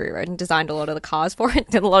Mad Max Fury Road and designed a lot of the cars for it,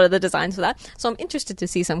 did a lot of the designs for that. So I'm interested to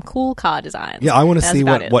see some cool car designs. Yeah, I want to see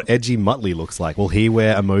what Edgy Muttley looks like. Will he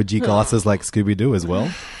wear emoji glasses like Scooby-Doo as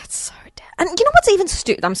well? It's so dead. And you know what's even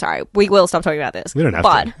stupid? I'm sorry, we will stop talking about this. We don't have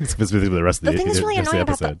to. It's specifically the rest of the thing that's really annoying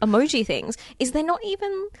about episode. the emoji things is they're not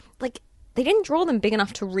even, like, they didn't draw them big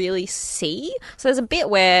enough to really see. So there's a bit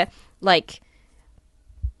where, like,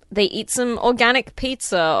 they eat some organic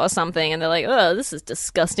pizza or something, and they're like, oh, this is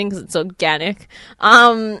disgusting because it's organic.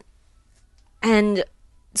 And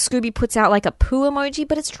Scooby puts out like a poo emoji,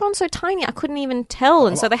 but it's drawn so tiny I couldn't even tell,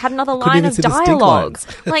 and so they had another line of dialogue.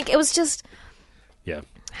 Like, it was just... Yeah.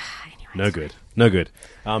 Anyways. No good.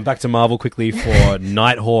 Back to Marvel quickly for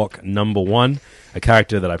Nighthawk #1, a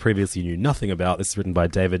character that I previously knew nothing about. This is written by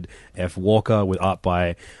David F. Walker with art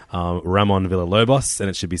by Ramon Villalobos, and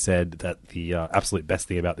it should be said that the absolute best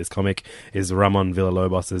thing about this comic is Ramon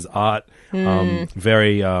Villalobos' art.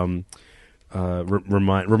 Very...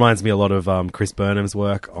 reminds me a lot of Chris Burnham's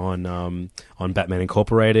work on Batman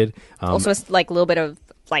Incorporated. Also, it's like a little bit of,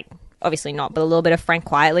 like, obviously not, but a little bit of Frank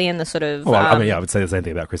Quietly and the sort of... Well, I mean, yeah, I would say the same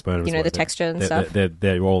thing about Chris Burnham's work. The texture and stuff.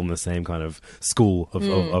 They're all in the same kind of school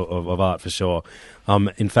of art, for sure.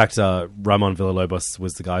 In fact, Ramon Villalobos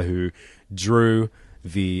was the guy who drew so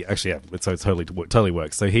it totally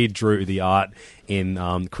works. So he drew the art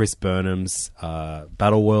in Chris Burnham's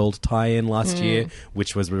Battleworld tie-in last year,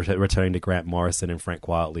 which was returning to Grant Morrison and Frank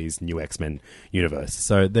Quietly's new X-Men universe.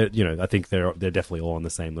 So I think they're definitely all in the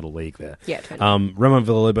same little league there. Yeah, totally. Ramon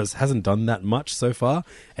Villalobos hasn't done that much so far,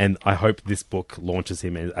 and I hope this book launches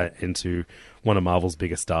him into one of Marvel's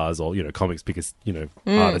biggest stars, or comics' biggest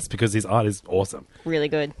artists, because his art is awesome, really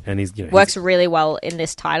good, and works really well in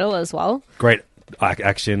this title as well. Great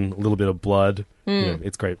action, a little bit of blood.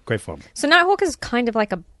 It's great fun. So Nighthawk is kind of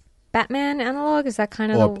like a Batman analog. Is that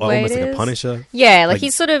kind of the way almost it like is? A Punisher. Yeah, like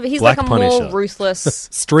he's like a Punisher. more ruthless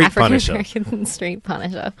Street Punisher. African-American street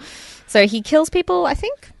Punisher. So he kills people, I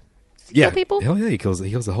think. Kill people? Hell yeah, he kills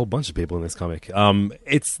a whole bunch of people in this comic.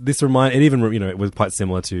 It was quite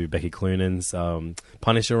similar to Becky Cloonan's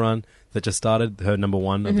Punisher run that just started, her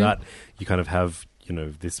 #1 of that. You kind of have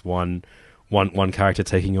this one character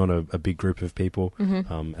taking on a big group of people,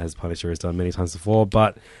 as Punisher has done many times before.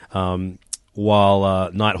 But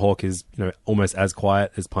while Nighthawk is almost as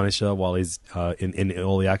quiet as Punisher, while he's in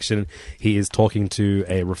all the action, he is talking to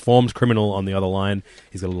a reformed criminal on the other line.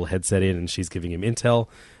 He's got a little headset in, and she's giving him intel.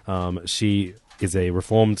 She is a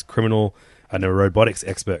reformed criminal and a robotics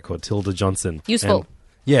expert called Tilda Johnson. Useful.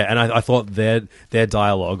 And I thought their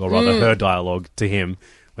dialogue, or rather her dialogue to him,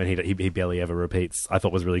 when he barely ever repeats, I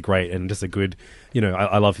thought was really great, and just a good,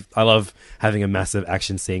 I love having a massive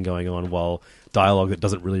action scene going on while dialogue that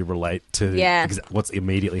doesn't really relate to what's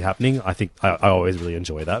immediately happening. I think I always really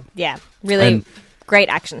enjoy that. Yeah, really great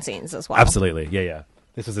action scenes as well. Absolutely, yeah.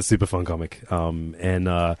 This was a super fun comic,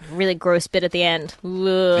 and really gross bit at the end.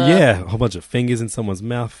 Ugh. Yeah, a whole bunch of fingers in someone's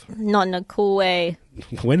mouth. Not in a cool way.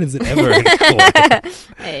 When is it ever in a cool way?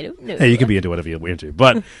 I don't know. Hey, you can be into whatever you're into,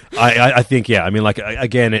 but I think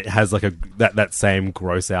again, it has like that same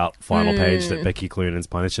gross out final page that Becky Cloonan's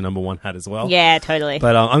Punisher #1 had as well. Yeah, totally.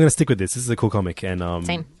 But I'm going to stick with this. This is a cool comic, and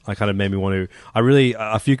Same. I kind of made me want to.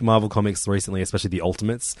 A few Marvel comics recently, especially the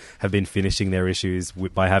Ultimates, have been finishing their issues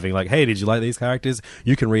by having like, hey, did you like these characters?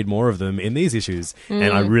 You can read more of them in these issues,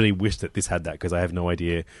 and I really wish that this had that, because I have no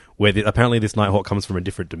idea where. Apparently, this Nighthawk comes from a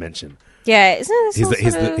different dimension. Yeah, isn't this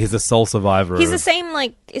he's the sole survivor. He's the same,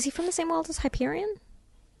 like, is he from the same world as Hyperion?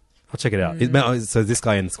 I'll check it out. So this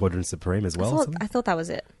guy in Squadron Supreme as well? I thought that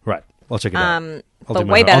was it. Right. I'll check it out. I'll do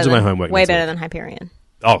my homework. Way better than Hyperion.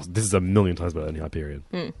 Oh, this is a million times better than Hyperion.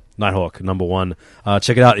 Nighthawk, #1.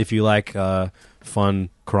 Check it out if you like fun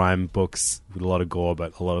crime books with a lot of gore,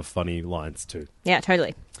 but a lot of funny lines too. Yeah,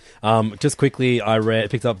 totally. Just quickly,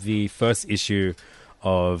 picked up the first issue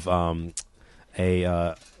of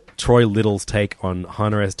Troy Little's take on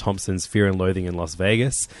Hunter S. Thompson's Fear and Loathing in Las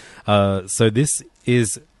Vegas. So this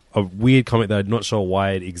is a weird comic that I'm not sure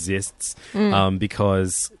why it exists,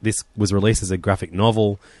 because this was released as a graphic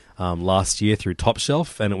novel last year through Top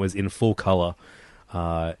Shelf, and it was in full color.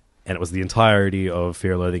 And it was the entirety of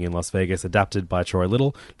Fear and Loathing in Las Vegas, adapted by Troy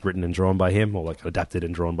Little, written and drawn by him, or like adapted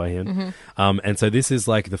and drawn by him. And so this is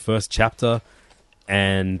like the first chapter,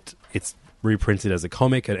 and it's reprinted as a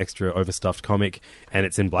comic, an extra overstuffed comic, and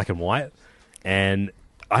it's in black and white. And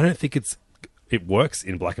I don't think it works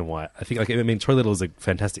in black and white. I think, Troy Little is a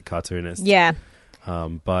fantastic cartoonist. Yeah.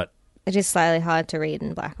 But it is slightly hard to read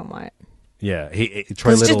in black and white. Yeah, Troy It's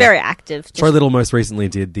Little, just very active. Troy Little most recently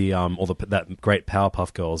did the that great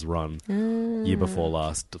Powerpuff Girls run year before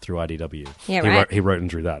last through IDW. Yeah, He wrote and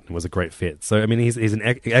drew that, and it was a great fit. So I mean, he's an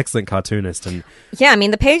excellent cartoonist, and yeah, I mean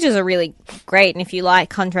the pages are really great. And if you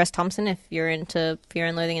like Hunter S. Thompson, if you're into Fear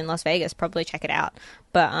and Loathing in Las Vegas, probably check it out.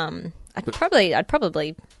 But I'd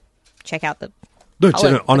probably check out the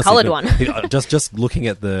colored one. just looking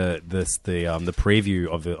at the preview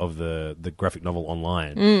of the graphic novel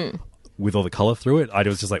online. With all the color through it, I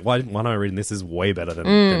was just like, why am I reading this? This is way better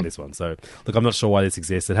than this one. So, look, I'm not sure why this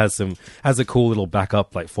exists. It has a cool little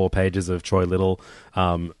backup, like 4 pages of Troy Little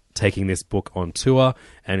taking this book on tour,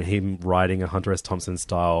 and him writing a Hunter S. Thompson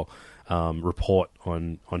style report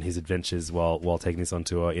on his adventures while taking this on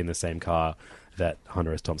tour in the same car that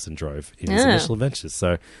Hunter S. Thompson drove in his initial adventures.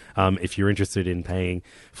 So if you're interested in paying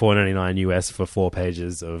 $4.99 US for 4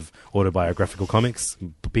 pages of autobiographical comics,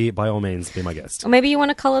 by all means, be my guest. Or maybe you want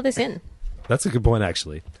to colour this in. That's a good point,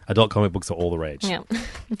 actually. Adult comic books are all the rage. Yeah.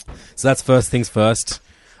 So that's first things first.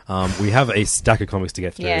 We have a stack of comics to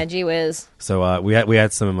get through. Yeah, gee whiz. So we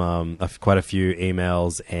had some quite a few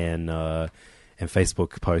emails and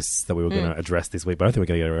Facebook posts that we were going to address this week, but I don't think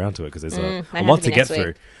we're going to get around to it because there's a lot to get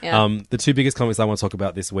through. Yeah. The 2 biggest comics I want to talk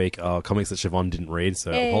about this week are comics that Siobhan didn't read,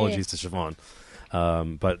 so apologies to Siobhan.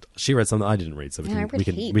 But she read something I didn't read, so we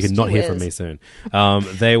can not hear from me soon.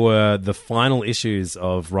 They were the final issues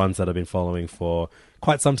of runs that I've been following for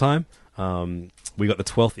quite some time. We got the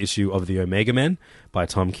 12th issue of The Omega Men by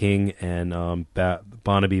Tom King and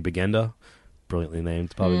Barnaby Bagenda, brilliantly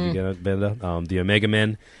named Barnaby Bagenda. The Omega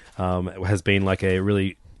Men has been like a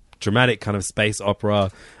really dramatic kind of space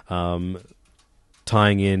opera,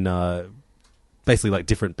 tying in basically like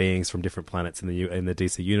different beings from different planets in the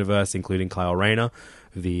DC universe, including Kyle Rayner,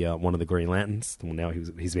 the one of the Green Lanterns. Well, now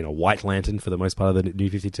he's been a White Lantern for the most part of the New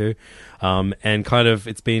 52, and kind of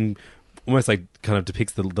it's been almost like kind of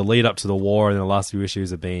depicts the lead up to the war, and the last few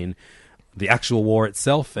issues have been the actual war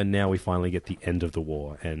itself, and now we finally get the end of the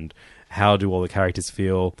war, and how do all the characters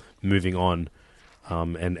feel moving on,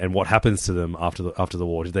 and what happens to them after the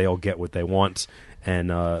war? Did they all get what they want?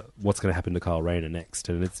 And what's going to happen to Kyle Rayner next?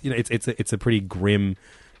 And it's a pretty grim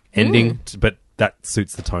ending, but that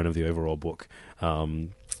suits the tone of the overall book.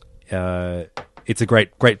 It's a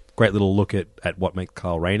great little look at what makes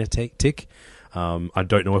Kyle Rayner tick. I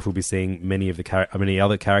don't know if we'll be seeing many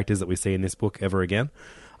other characters that we see in this book ever again.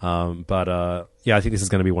 But I think this is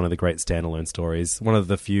going to be one of the great standalone stories. One of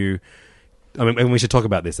the few. I mean, and we should talk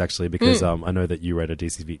about this actually because I know that you read a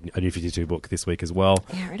New 52 book this week as well.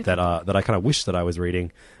 Yeah, I read that I kind of wish that I was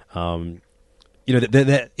reading. Even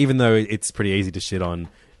though it's pretty easy to shit on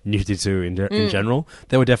New 52 in general,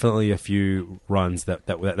 there were definitely a few runs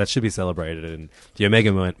that should be celebrated, and the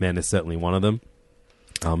Omega Man is certainly one of them.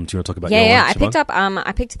 Do you want to talk about?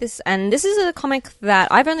 I picked this, and this is a comic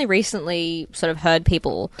that I've only recently sort of heard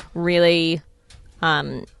people really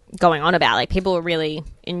going on about. Like, people were really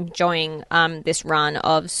enjoying this run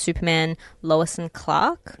of Superman Lois and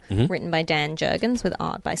Clark, written by Dan Jurgens with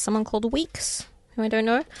art by someone called Weeks, who I don't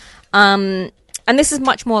know. And this is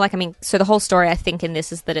much more like, so the whole story, I think, in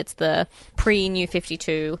this is that it's the pre-New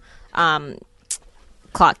 52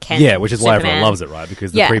 Clark Kent. Yeah, which is Superman. why everyone loves it, right?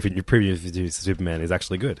 Because the previous Superman is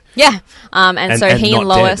actually good. Yeah, and so he and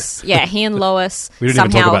Lois. Dead. Yeah, he and Lois. We didn't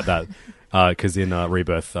even talk about that. Because in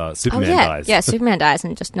Rebirth, Superman dies. Yeah, Superman dies,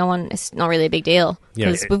 and just it's not really a big deal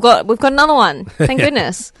because yeah, we've got another one. Thank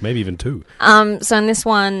goodness. Maybe even 2. So in this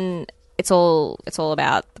one, it's all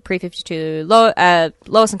about the pre-52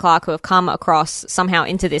 Lois and Clark, who have come across somehow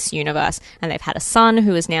into this universe, and they've had a son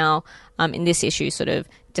who is now in this issue sort of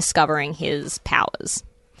discovering his powers.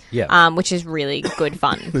 which is really good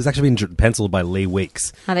fun. It was actually been penciled by Lee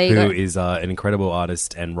Weeks, Oh, there you go. who is an incredible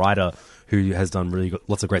artist and writer who has done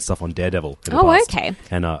lots of great stuff on Daredevil in the Oh, past. okay.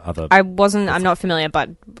 And other... I'm not familiar, but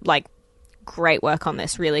like great work on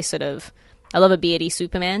this. Really sort of, I love a beardy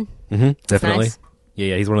Superman. Mm-hmm, definitely. Nice.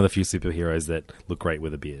 Yeah, he's one of the few superheroes that look great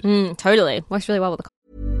with a beard. Totally. Works really well with the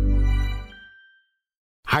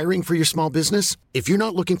Hiring for your small business? If you're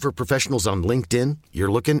not looking for professionals on LinkedIn, you're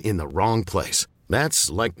looking in the wrong place. That's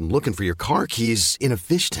like looking for your car keys in a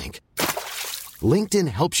fish tank. LinkedIn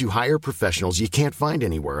helps you hire professionals you can't find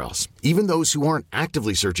anywhere else, even those who aren't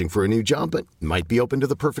actively searching for a new job but might be open to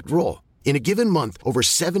the perfect role. In a given month, over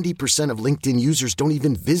 70% of LinkedIn users don't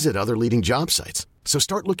even visit other leading job sites. So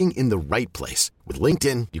start looking in the right place. With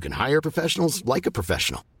LinkedIn, you can hire professionals like a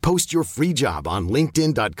professional. Post your free job on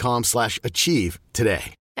linkedin.com/achieve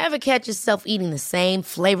today. Ever catch yourself eating the same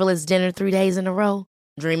flavorless dinner 3 days in a row?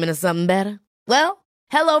 Dreaming of something better? Well,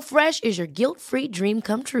 HelloFresh is your guilt-free dream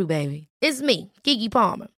come true, baby. It's me, Keke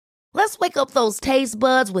Palmer. Let's wake up those taste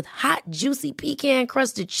buds with hot, juicy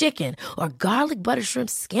pecan-crusted chicken or garlic butter shrimp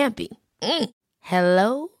scampi.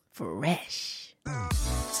 Hello Fresh.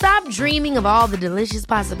 Stop dreaming of all the delicious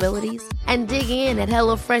possibilities and dig in at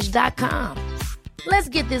HelloFresh.com. Let's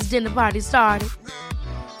get this dinner party started.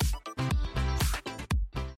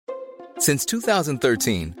 Since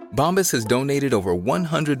 2013, Bombas has donated over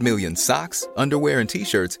 100 million socks, underwear, and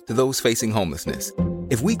T-shirts to those facing homelessness.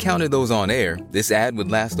 If we counted those on air, this ad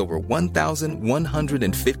would last over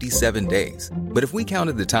 1,157 days. But if we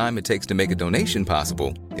counted the time it takes to make a donation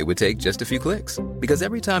possible, it would take just a few clicks. Because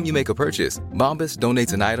every time you make a purchase, Bombas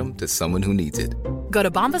donates an item to someone who needs it. Go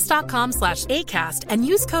to bombas.com/ACAST and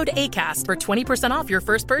use code ACAST for 20% off your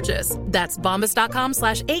first purchase. That's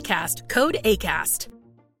bombas.com/ACAST, code ACAST.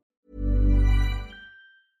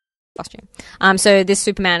 costume. So this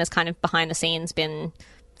Superman is kind of behind the scenes been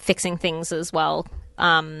fixing things as well,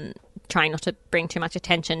 trying not to bring too much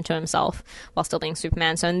attention to himself while still being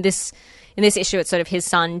Superman. So in this issue, it's sort of his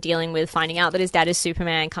son dealing with finding out that his dad is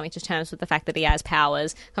Superman, coming to terms with the fact that he has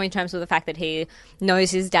powers, coming to terms with the fact that he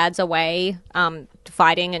knows his dad's away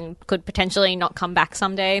fighting and could potentially not come back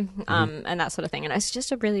someday, and that sort of thing. And it's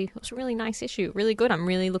just a really nice issue, really good. I'm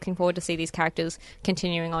really looking forward to see these characters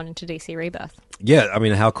continuing on into DC Rebirth. Yeah, I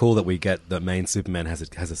mean, how cool that we get the main Superman has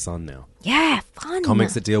a son now. Yeah, fun.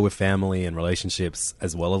 Comics that deal with family and relationships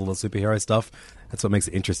as well as all the superhero stuff. That's what makes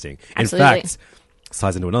it interesting. Absolutely. In fact, this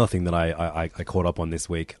ties into another thing that I caught up on this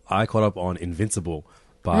week. I caught up on Invincible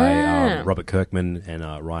by Robert Kirkman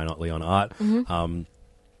and Ryan Ottley on art.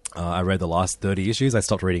 I read the last 30 issues. I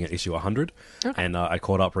stopped reading at issue 100. Okay. And I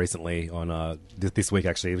caught up recently on this week,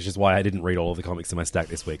 actually, which is why I didn't read all of the comics in my stack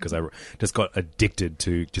this week, because I just got addicted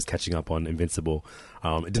to just catching up on Invincible.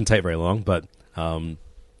 It didn't take very long, but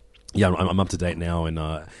yeah, I'm up to date now. And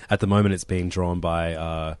at the moment, it's being drawn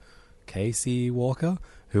by Casey Walker,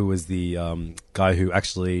 who was the guy who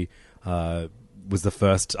actually was the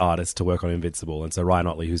first artist to work on Invincible. And so Ryan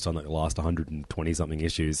Ottley, who's done like the last 120-something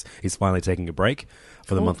issues, is finally taking a break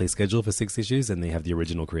for the monthly schedule for 6 issues, and they have the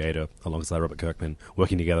original creator alongside Robert Kirkman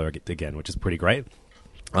working together again, which is pretty great.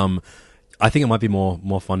 I think it might be more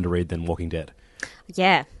fun to read than Walking Dead.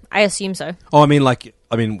 Yeah, I assume so. Oh,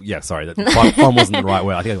 yeah, sorry, that fun wasn't the right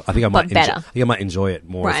word. I think I might I might enjoy it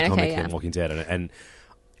more as a comic than Walking Dead, and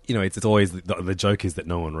you know, it's always the joke is that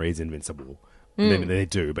no one reads Invincible. They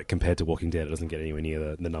do, but compared to Walking Dead, it doesn't get anywhere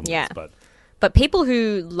near the numbers. Yeah. But people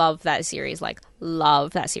who love that series and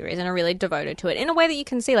are really devoted to it in a way that you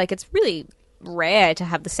can see, like, it's really rare to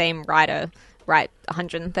have the same writer write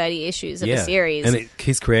 130 issues of a series. And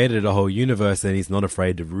he's created a whole universe, and he's not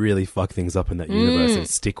afraid to really fuck things up in that universe and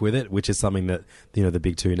stick with it, which is something that, you know, the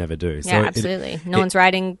big two never do. Yeah, so absolutely. No one's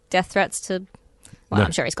writing death threats to... Well, no,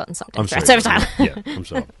 I'm sure he's gotten some death threats over time. Yeah, I'm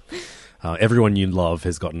sure. Everyone you love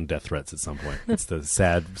has gotten death threats at some point. It's the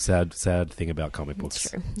sad thing about comic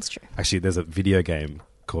books. It's true. Actually, there's a video game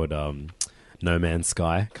called No Man's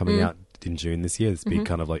Sky coming out in June this year. This big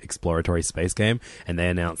kind of like exploratory space game, and they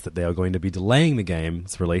announced that they are going to be delaying the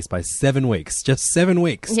game's release by 7 weeks. Just 7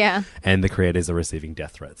 weeks. Yeah. And the creators are receiving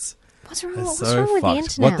death threats. What's wrong with the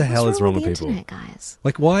internet? What the hell is wrong with people? Internet, guys?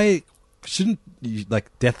 Like, why... Shouldn't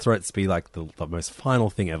death threats be like the most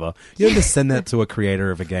final thing ever? You don't just send that to a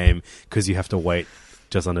creator of a game because you have to wait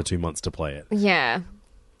just under 2 months to play it. Yeah.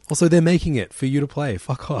 Also, they're making it for you to play.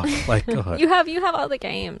 Fuck off. Like, God. you have other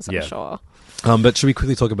games, I'm sure. But should we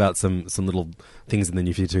quickly talk about some little things in the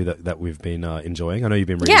New 52 that we've been enjoying? I know you've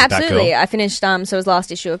been reading Batgirl. Yeah, absolutely. I finished, so it was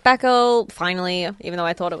last issue of Batgirl, finally, even though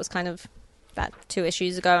I thought it was kind of that 2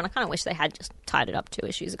 issues ago, and I kind of wish they had just tied it up 2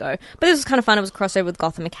 issues ago. But this was kind of fun. It was a crossover with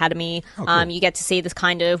Gotham Academy. Oh, cool. You get to see this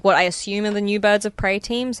kind of what I assume are the new Birds of Prey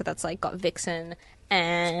team. So that's like got Vixen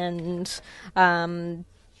and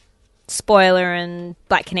Spoiler and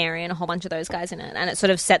Black Canary and a whole bunch of those guys in it, and it sort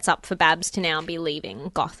of sets up for Babs to now be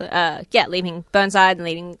leaving Gotham. Leaving Burnside and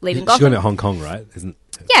leaving She's Gotham. going to Hong Kong, right?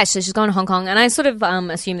 Yeah, so she's going to Hong Kong, and I sort of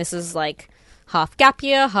assume this is like half gap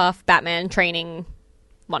year, half Batman training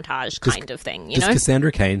montage kind of thing, you know? Does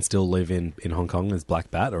Cassandra Cain still live in Hong Kong as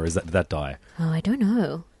Black Bat, or did that die? Oh, I don't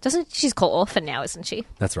know. She's called Orphan now, isn't she?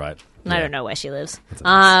 That's right. I don't know where she lives.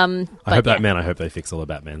 I hope they fix all the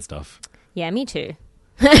Batman stuff. Yeah, me too.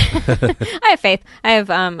 I have faith.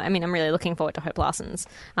 I'm really looking forward to Hope Larson's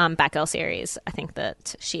Batgirl series. I think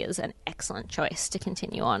that she is an excellent choice to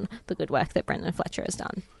continue on the good work that Brendan Fletcher has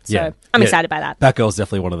done. So I'm excited by that. Batgirl's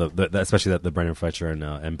definitely one of the especially the Brendan Fletcher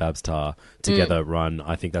and Babs Tarr together run.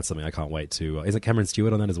 I think that's something I can't wait to. Is it Cameron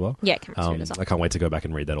Stewart on that as well? Yeah, Cameron Stewart as well. I can't wait to go back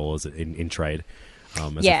and read that all as in trade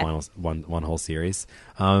as a final one whole series.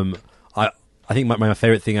 I think my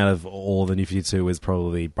favorite thing out of all the New 52 is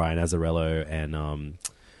probably Brian Azzarello and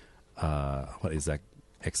what is that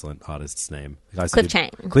excellent artist's name? Cliff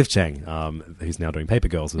Chang. Cliff Chang, who's now doing Paper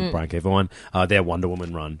Girls with Brian K. Vaughan. Their Wonder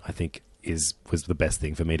Woman run, I think, was the best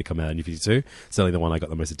thing for me to come out of New 52. Certainly the one I got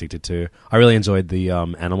the most addicted to. I really enjoyed the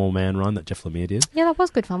Animal Man run that Jeff Lemire did. Yeah, that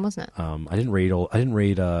was good fun, wasn't it? I didn't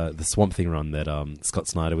read the Swamp Thing run that Scott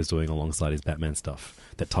Snyder was doing alongside his Batman stuff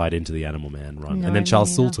that tied into the Animal Man run. No, and then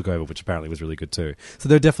Charles Soule took over, which apparently was really good too. So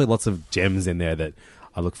there are definitely lots of gems in there that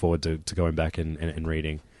I look forward to going back and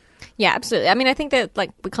reading. Yeah, absolutely. I mean, I think that,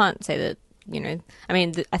 like, we can't say that, you know, I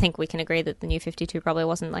mean, I think we can agree that the New 52 probably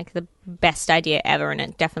wasn't, like, the best idea ever, and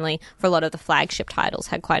it definitely, for a lot of the flagship titles,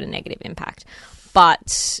 had quite a negative impact.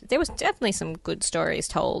 But there was definitely some good stories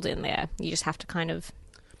told in there. You just have to kind of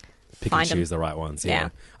pick and choose the right ones. Yeah.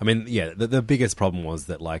 I mean, the biggest problem was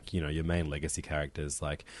that, like, you know, your main legacy characters,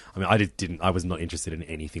 like, I mean, I was not interested in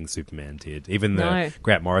anything Superman did. Even the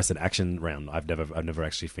Grant Morrison action round, I've never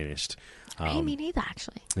actually finished. Hey, me neither,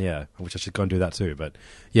 actually. Yeah, I wish I should go and do that too. But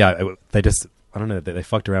yeah, they just, I don't know, they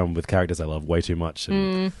fucked around with characters I love way too much.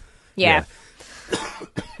 And, yeah.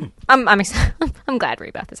 I'm excited. I'm glad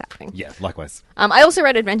Rebirth is happening. Yeah, likewise. I also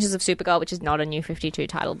read Adventures of Supergirl, which is not a New 52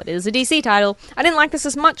 title, but it is a DC title. I didn't like this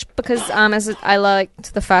as much because I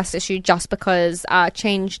liked the first issue just because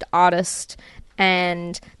changed artist,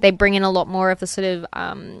 and they bring in a lot more of the sort of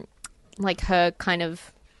like her kind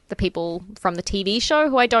of the people from the TV show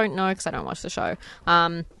who I don't know because I don't watch the show.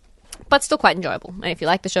 But still quite enjoyable. And if you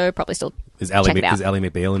like the show, probably still check it out. Is Ally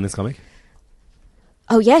McBeal in this comic?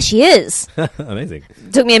 Oh, yeah, she is. Amazing.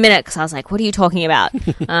 Took me a minute because I was like, what are you talking about?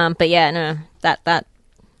 But yeah, no, that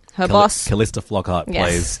her boss. Callista Flockhart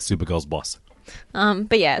plays Supergirl's boss.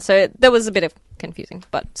 But yeah, so there was a bit of confusing,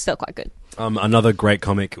 but still quite good. Another great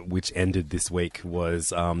comic which ended this week was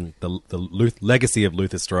the Legacy of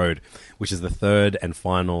Luther Strode, which is the third and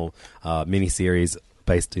final miniseries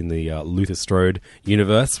based in the Luther Strode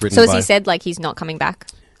universe. So has he said, like, he's not coming back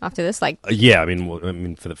after this? Like, yeah, I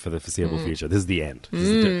mean, for the foreseeable future, this is the end.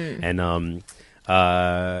 And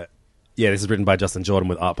this is written by Justin Jordan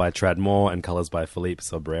with art by Tradd Moore and colors by Philippe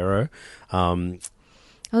Sobrero.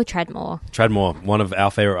 Tradd Moore. Tradd Moore, one of our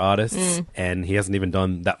favorite artists, and he hasn't even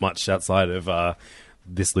done that much outside of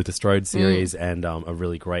this Luther Strode series and a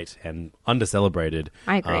really great and under-celebrated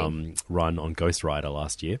run on Ghost Rider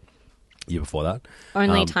last year before that.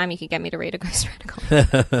 Only time you could get me to read a Ghost Rider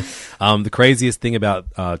comic. The craziest thing about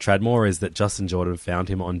Tradd Moore is that Justin Jordan found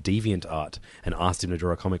him on DeviantArt and asked him to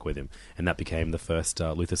draw a comic with him, and that became the first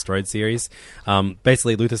Luther Strode series.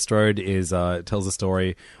 Basically, Luther Strode tells a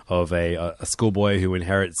story of a schoolboy who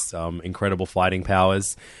inherits incredible fighting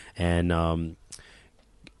powers and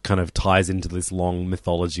kind of ties into this long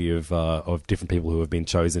mythology of different people who have been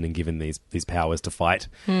chosen and given these powers to fight.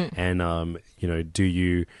 And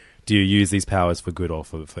do you use these powers for good or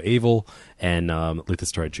for evil? And Luther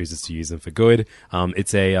Strode chooses to use them for good.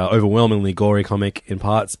 It's a overwhelmingly gory comic in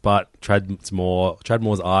parts, but Tradd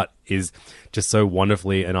Moore's art is just so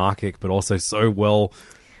wonderfully anarchic, but also so well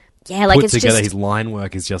put together. His line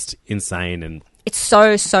work is just insane, and it's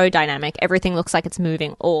so dynamic. Everything looks like it's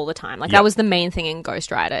moving all the time. Like that was the main thing in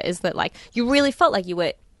Ghost Rider, is that, like, you really felt like you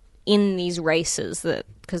were in these races, that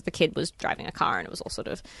because the kid was driving a car and it was all sort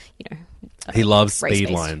of, you know, he loves speed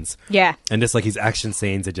lines. Yeah. And just like his action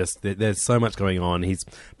scenes are just, there's so much going on. His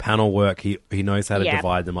panel work, he knows how to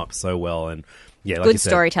divide them up so well. And yeah, like good you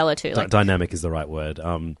said, storyteller too. Dynamic is the right word.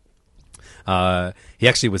 He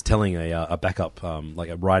actually was telling a backup,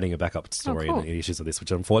 writing a backup story cool. in the issues of this,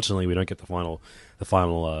 which unfortunately we don't get the final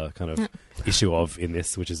kind of issue of in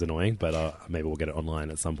this, which is annoying. But maybe we'll get it online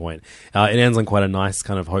at some point. It ends on quite a nice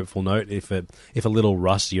kind of hopeful note. If a little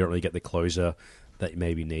rushed, you don't really get the closure that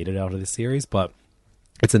maybe needed out of this series, but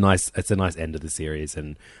it's a nice end of the series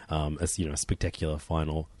and a spectacular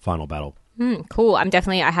final battle. Cool.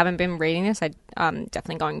 I haven't been reading this. I'm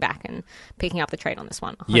definitely going back and picking up the trade on this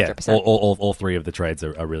one. 100%. Yeah, all three of the trades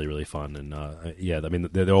are really, really fun. And I mean,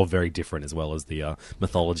 they're all very different, as well as the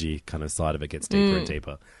mythology kind of side of it gets deeper and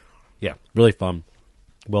deeper. Yeah, really fun.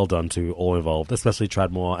 Well done to all involved, especially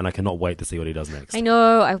Tradmore, and I cannot wait to see what he does next. I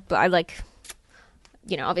know. I like...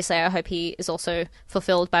 obviously I hope he is also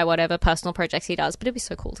fulfilled by whatever personal projects he does, but it'd be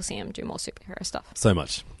so cool to see him do more superhero stuff. So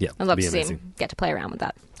much. Yeah. I'd love to see him get to play around with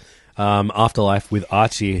that. Afterlife with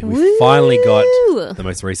Archie. We finally got the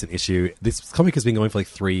most recent issue. This comic has been going for like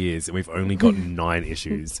 3 years, and we've only got 9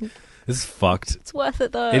 issues. This is fucked. It's worth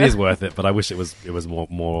it, though. It is worth it, but I wish it was more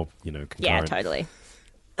concurrent. Yeah, totally.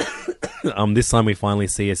 This time we finally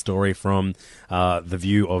see a story from the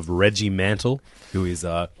view of Reggie Mantle, who is,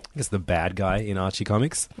 I guess, the bad guy in Archie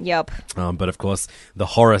Comics. Yep. But of course, the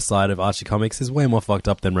horror side of Archie Comics is way more fucked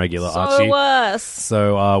up than regular Archie. So worse.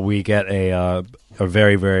 So we get a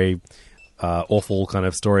very, very awful kind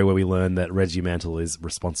of story where we learn that Reggie Mantle is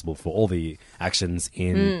responsible for all the actions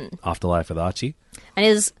in Afterlife with Archie. And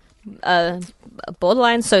is a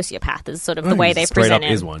borderline sociopath is sort of the way they present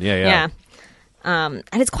him. Is one, yeah. And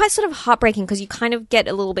it's quite sort of heartbreaking because you kind of get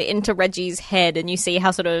a little bit into Reggie's head and you see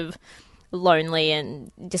how sort of lonely and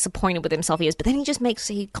disappointed with himself he is, but then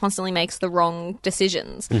he constantly makes the wrong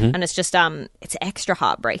decisions, and it's just it's extra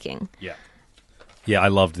heartbreaking. Yeah, I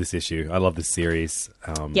loved this issue. I love this series.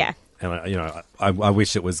 And I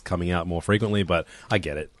wish it was coming out more frequently, but I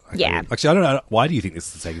get it. Actually, I don't know. Why do you think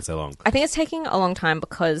this is taking so long? I think it's taking a long time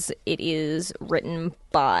because it is written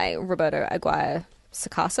by Roberto Aguirre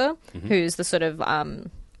Sacasa, who's the sort of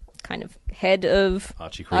kind of head of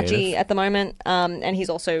Archie at the moment. And he's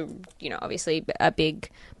also, obviously a big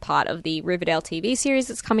part of the Riverdale TV series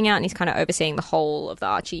that's coming out, and he's kind of overseeing the whole of the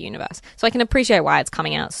Archie universe. So I can appreciate why it's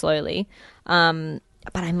coming out slowly.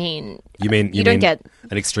 But I mean, you don't get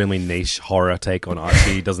an extremely niche horror take on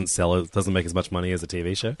Archie doesn't make as much money as a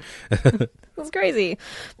TV show. That's crazy.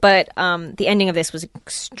 But the ending of this was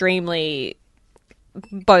extremely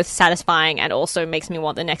both satisfying and also makes me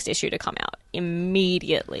want the next issue to come out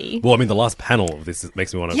immediately. Well, I mean, the last panel of this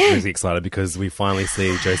makes me want to be really excited because we finally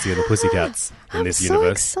see Josie and the Pussycats in this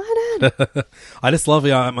universe. I'm so excited. I just love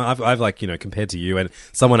it. I've compared to you, and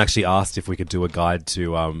someone actually asked if we could do a guide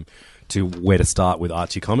to where to start with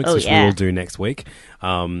Archie Comics, which we will do next week.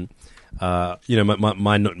 My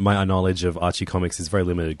knowledge of Archie Comics is very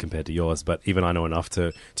limited compared to yours, but even I know enough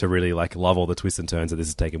to really love all the twists and turns that this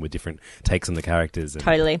is taken with different takes on the characters. And,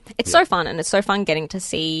 totally. It's so fun, and it's so fun getting to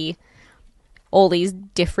see all these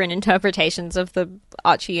different interpretations of the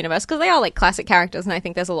Archie universe, because they are classic characters, and I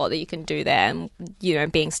think there's a lot that you can do there, and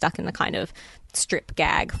being stuck in the kind of strip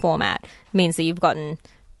gag format means that you've gotten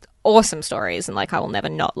awesome stories, and I will never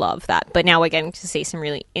not love that. But now we're getting to see some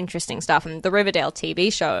really interesting stuff, and the Riverdale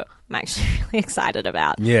TV show I'm actually really excited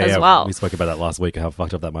about as well. We spoke about that last week, how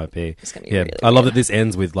fucked up that might be. It's gonna be really I love that this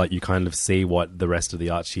ends with you kind of see what the rest of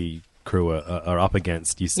the Archie crew are up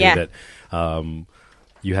against. You see that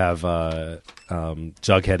you have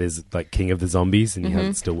Jughead is king of the zombies, and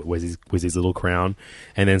he still wears his little crown,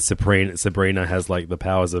 and then Sabrina has the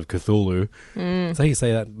powers of Cthulhu. Is that how you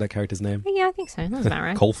say that character's name? Yeah, I think so. That's about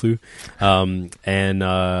right. Cthulhu.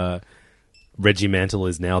 And Reggie Mantle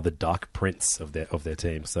is now the Dark Prince of their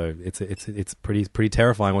team. So it's pretty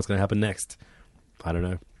terrifying what's going to happen next. I don't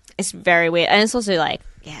know. It's very weird, and it's also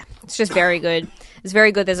it's just very good. It's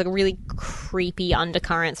very good. There's a really creepy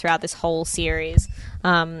undercurrent throughout this whole series,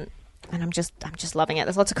 and I'm just loving it.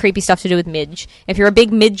 There's lots of creepy stuff to do with Midge. If you're a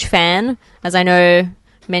big Midge fan, as I know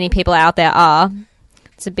many people out there are,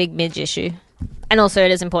 it's a big Midge issue. And also,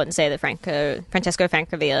 it is important to say that Francesco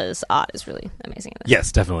Franciavilla's art is really amazing.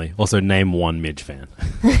 Yes, definitely. Also, name one Midge fan.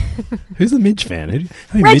 Who's a Midge fan?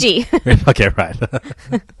 Reggie. Okay, right.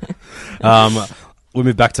 We'll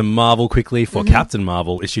move back to Marvel quickly for Captain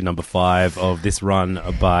Marvel, issue number 5 of this run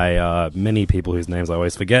by many people whose names I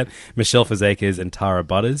always forget. Michelle Fazekas and Tara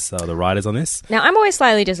Butters, the writers on this. Now, I'm always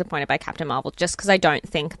slightly disappointed by Captain Marvel just because I don't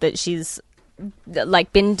think that she's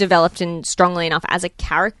been developed in strongly enough as a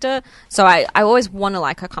character. So I always want to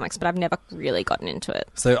like her comics, but I've never really gotten into it.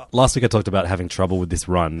 So last week I talked about having trouble with this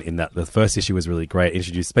run in that the first issue was really great.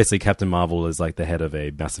 Introduced basically Captain Marvel as the head of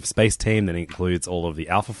a massive space team that includes all of the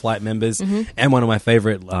Alpha Flight members and one of my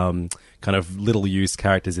favorite kind of little used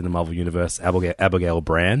characters in the Marvel Universe, Abigail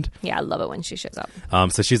Brand. Yeah, I love it when she shows up.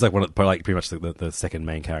 So she's like pretty much the second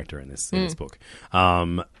main character in this book.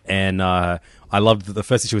 And I loved the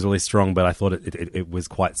first issue was really strong, but I thought it was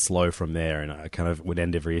quite slow from there, and I kind of would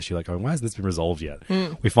end every issue like going, why hasn't this been resolved yet?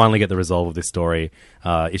 We finally get the resolve of this story,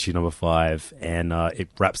 issue number 5, and it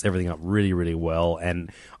wraps everything up really, really well.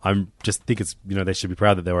 And I'm just think it's, they should be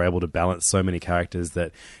proud that they were able to balance so many characters,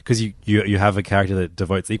 that because you have a character that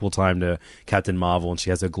devotes equal time to Captain Marvel, and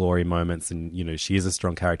she has her glory moments, and she is a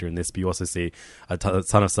strong character in this, but you also see a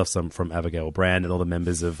ton of stuff from Abigail Brand and all the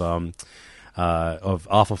members of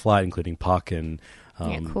Alpha Flight, including Puck, and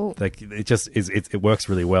cool. Like it works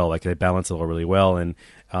really well. Like they balance it all really well, and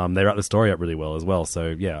they wrap the story up really well as well.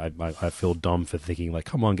 So yeah, I feel dumb for thinking like,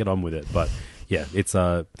 come on, get on with it. But yeah, it's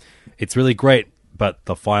really great. But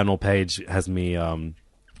the final page has me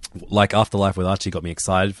like Afterlife with Archie got me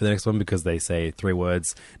excited for the next one because they say 3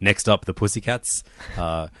 words. Next up, the Pussycats.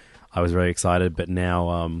 I was very excited, but now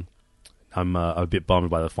I'm a bit bummed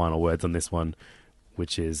by the final words on this one,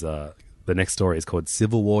 which is the next story is called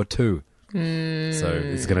Civil War 2. So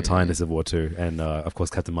it's going to tie into Civil War 2. And, of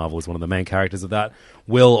course, Captain Marvel is one of the main characters of that.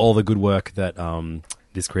 Will all the good work that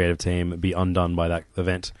this creative team be undone by that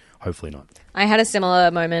event? Hopefully not. I had a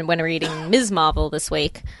similar moment when reading Ms. Marvel this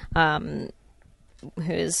week, who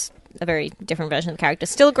is a very different version of the character.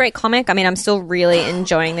 Still a great comic. I mean, I'm still really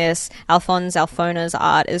enjoying this. Adrian Alphona's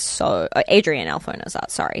art, is so good.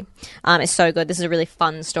 This is a really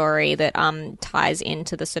fun story that ties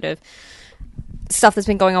into the sort of stuff that's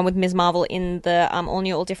been going on with Ms. Marvel in the All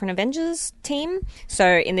New, All Different Avengers team.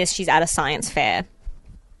 So in this, she's at a science fair,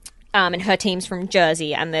 and her team's from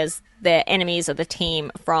Jersey, and their enemies are the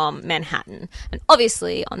team from Manhattan. And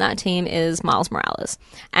obviously on that team is Miles Morales.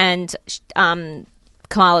 And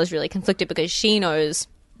Kamala is really conflicted because she knows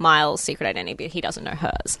Miles' secret identity, but he doesn't know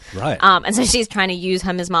hers. Right. And so she's trying to use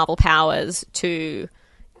her Ms. Marvel powers to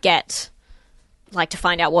get, to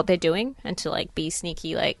find out what they're doing and to, be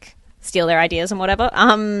sneaky, steal their ideas and whatever.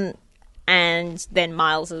 And then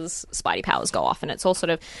Miles's Spidey powers go off, and it's all sort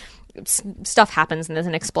of stuff happens, and there's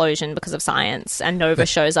an explosion because of science, and Nova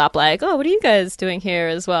shows up oh, what are you guys doing here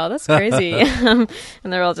as well? That's crazy. And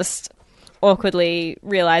they're all just awkwardly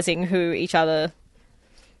realizing who each other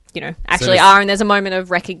actually are, and there's a moment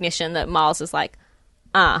of recognition that Miles is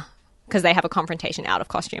because they have a confrontation out of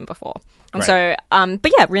costume before. And so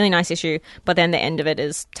but yeah, really nice issue, but then the end of it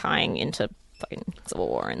is tying into fucking Civil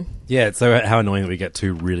War. And yeah, it's so how annoying that we get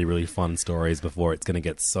 2 really, really fun stories before it's going to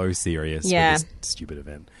get so serious with this stupid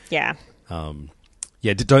event. Yeah.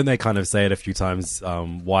 Don't they kind of say it a few times?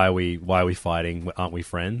 Why are we fighting? Aren't we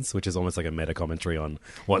friends? Which is almost like a meta commentary on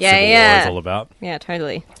what Civil War is all about. Yeah,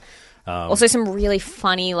 totally. Also, some really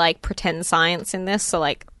funny pretend science in this. So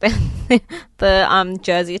the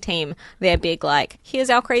Jersey team, their big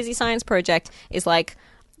here's our crazy science project is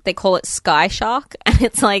they call it Sky Shark, and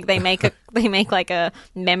it's they make a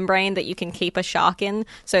membrane that you can keep a shark in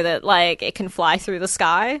so that it can fly through the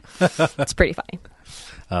sky. It's pretty funny.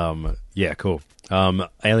 Yeah, cool.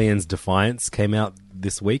 Aliens Defiance came out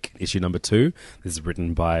this week, issue number 2. This is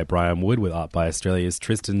written by Brian Wood with art by Australia's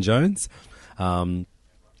Tristan Jones. And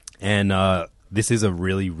this is a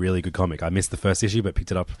really, really good comic. I missed the first issue, but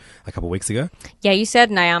picked it up a couple of weeks ago. Yeah, you said,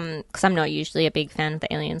 and because I'm not usually a big fan of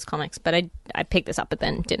the Aliens comics, but I picked this up, but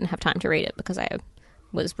then didn't have time to read it because I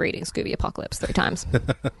was reading Scooby Apocalypse 3 times.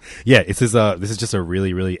 Yeah, this is just a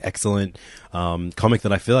really, really excellent comic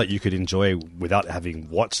that I feel like you could enjoy without having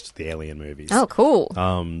watched the Alien movies. Oh, cool.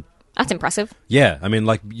 That's impressive. Yeah, I mean,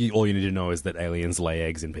 all you need to know is that aliens lay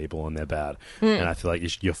eggs in people and they're bad. And I feel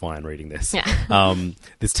like you're fine reading this. Yeah.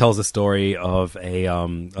 This tells a story of a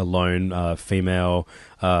lone female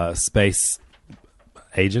space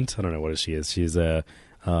agent. I don't know what she is. She's I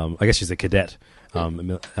guess she's a cadet.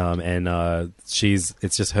 And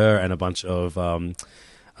it's just her and a bunch of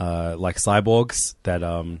cyborgs that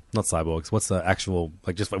not cyborgs. What's the actual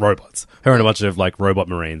just robots? Her and a bunch of robot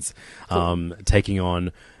marines taking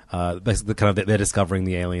on. Basically, they're discovering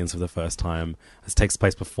the aliens for the first time. This takes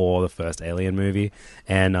place before the first Alien movie,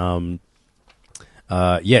 and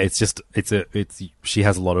she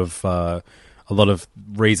has a lot of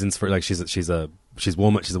reasons for she's a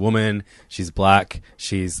woman, she's black,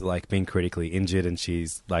 she's been critically injured, and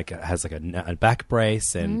she's has a back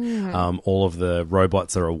brace, and all of the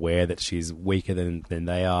robots are aware that she's weaker than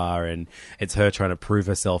they are, and it's her trying to prove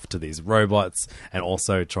herself to these robots and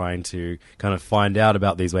also trying to kind of find out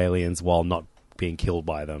about these aliens while not being killed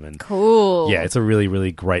by them. And Cool. yeah, it's a really,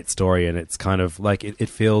 really great story, and it's kind of like it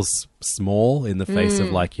feels small in the face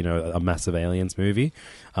of like, you know, a massive aliens movie.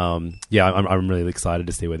 Yeah, I'm really excited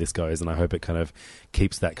to see where this goes, and I hope it kind of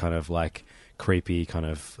keeps that kind of like creepy kind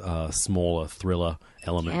of smaller thriller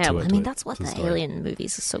element Yeah, to well, it. I mean, that's what to the story. Alien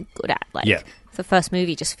movies are so good at. Like, Yeah. the first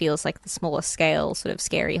movie just feels like the smaller scale, sort of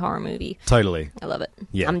scary horror movie. Totally. I love it.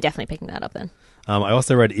 Yeah. I'm definitely picking that up then. I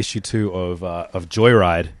also read issue 2 of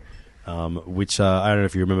Joyride, which I don't know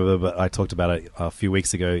if you remember, but I talked about it a few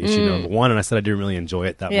weeks ago, issue number 1, and I said I didn't really enjoy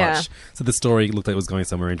it that Yeah. much. So the story looked like it was going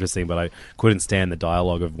somewhere interesting, but I couldn't stand the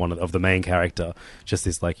dialogue of one of the main character. Just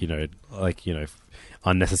this like, you know,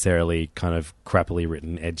 unnecessarily kind of crappily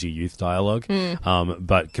written, edgy youth dialogue.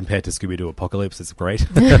 But compared to Scooby-Doo Apocalypse, it's great.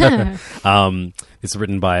 It's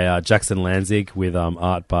written by Jackson Lanzig with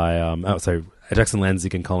art by Jackson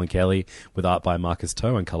Lanzig and Colin Kelly, with art by Marcus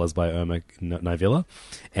Toe and colors by Irma Nivilla.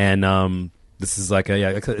 And this is like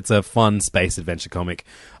it's a fun space adventure comic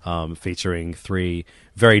featuring 3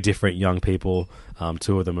 very different young people.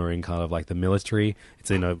 2 of them are in kind of like the military. It's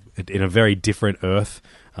in a very different Earth.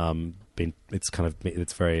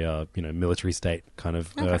 It's very military state kind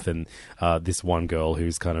of Earth, and this one girl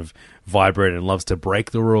who's kind of vibrant and loves to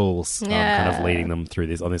break the rules, kind of leading them through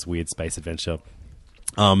this weird space adventure.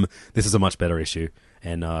 This is a much better issue,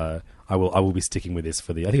 and I will be sticking with this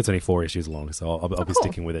I think it's only 4 issues long, so I'll be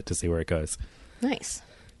sticking with it to see where it goes. Nice.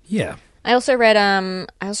 Yeah. I also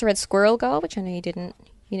read Squirrel Girl, which I know you didn't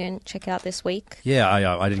check out this week. Yeah,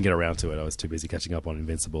 I didn't get around to it. I was too busy catching up on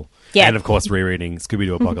Invincible. Yeah. And, of course, rereading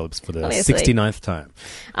Scooby-Doo Apocalypse for the Obviously. 69th time.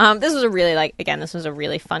 This was a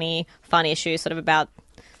really fun issue, sort of about,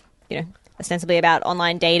 you know, ostensibly about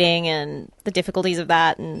online dating and the difficulties of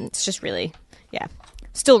that, and it's just really,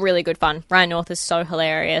 still really good fun. Ryan North is so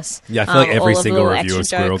hilarious. Yeah, I feel like every all of the single little review of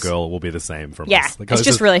extra Squirrel jokes. Girl will be the same from Yeah, us. Like, it's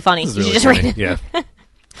just really funny. This is You really should just read funny. it. Yeah.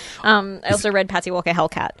 I also read Patsy Walker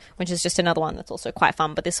Hellcat, which is just another one that's also quite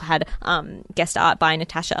fun, but this had guest art by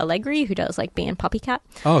Natasha Allegri, who does like Bee and Puppy Cat.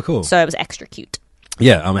 Oh, cool. So it was extra cute.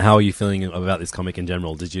 Yeah, how are you feeling about this comic in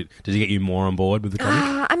general? Did it get you more on board with the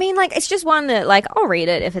comic? I mean, like, it's just one that, like, I'll read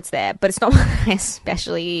it if it's there, but it's not one I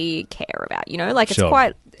especially care about, you know? Like, it's Sure.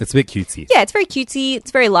 quite... It's a bit cutesy. Yeah, it's very cutesy, it's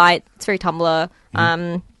very light, it's very Tumblr.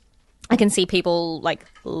 I can see people, like,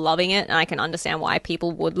 loving it, and I can understand why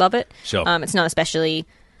people would love it. Sure. It's not especially...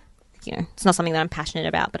 You know, it's not something that I'm passionate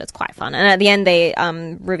about, but it's quite fun. And at the end, they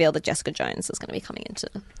reveal that Jessica Jones is going to be coming into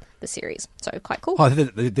the series, so quite cool. Oh,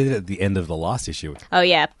 they did it at the end of the last issue. Oh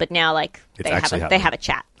yeah, but now like It's they actually have a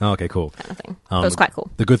chat Oh, okay, cool. kind of thing. But it was quite cool.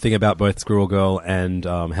 The good thing about both Squirrel Girl and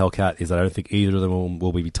Hellcat is that I don't think either of them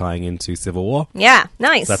will be tying into Civil War. Yeah,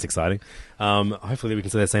 nice. So that's exciting. Hopefully we can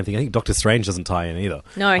say the same thing. I think Doctor Strange doesn't tie in either.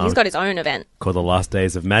 No, he's got his own event. Called The Last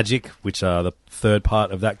Days of Magic, which the 3rd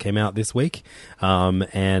part of that came out this week.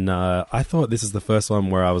 And I thought this is the first one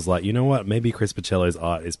where I was like, you know what? Maybe Chris Pacello's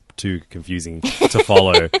art is too confusing to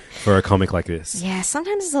follow for a comic like this. Yeah,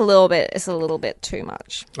 sometimes it's a little bit too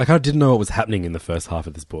much. I kind of didn't know what was happening in the first half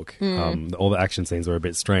of this book. All the action scenes were a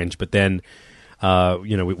bit strange, but then,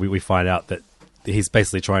 we find out that he's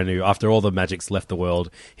basically trying to, after all the magic's left the world,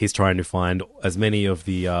 he's trying to find as many of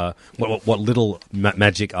the what little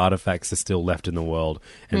magic artifacts are still left in the world,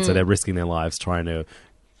 and so they're risking their lives trying to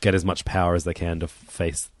get as much power as they can to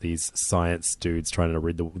face these science dudes trying to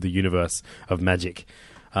rid the universe of magic.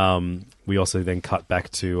 We also then cut back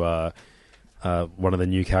to one of the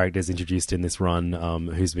new characters introduced in this run,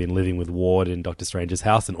 who's been living with Ward in Doctor Strange's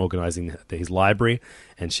house and organising his library,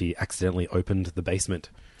 and she accidentally opened the basement.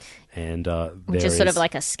 And Which is sort of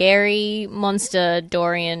like a scary monster,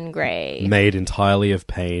 Dorian Gray. made entirely of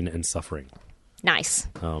pain and suffering. Nice.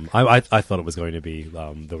 I thought it was going to be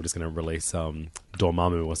they were just going to release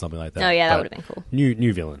Dormammu or something like that. Oh yeah, that but would have been cool.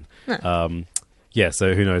 New villain. Yeah,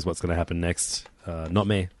 so who knows what's going to happen next? Not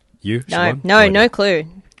me. You? No, Siobhan? no clue.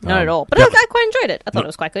 Not at all. But yeah. I quite enjoyed it. I thought it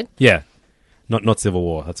was quite good. Yeah, not Civil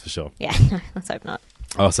War. That's for sure. Yeah, let's hope not.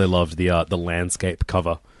 I also loved the landscape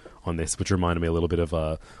cover on this, which reminded me a little bit of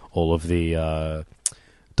all of the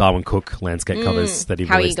Darwin Cook landscape covers that he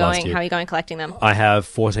released last year. How are you going collecting them? I have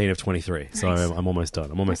 14 of 23, so Nice. I'm almost done.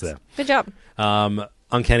 I'm almost there. Good job.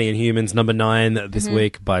 Uncanny Inhumans number 9 this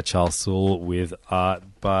week by Charles Soule with art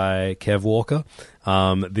by Kev Walker.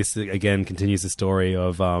 This again continues the story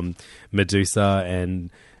of Medusa and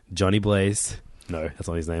Johnny Blaze. No, that's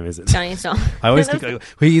not his name, is it? Johnny Storm. I always think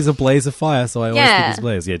he's a blaze of fire, so I always think Yeah. he's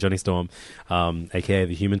Blaze. Yeah, Johnny Storm, aka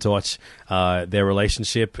the Human Torch. Their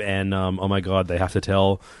relationship, and oh my god, they have to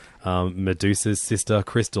tell Medusa's sister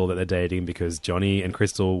Crystal that they're dating because Johnny and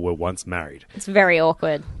Crystal were once married. It's very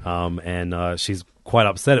awkward. And she's quite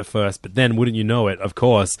upset at first, but then, wouldn't you know it, of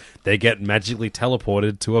course, they get magically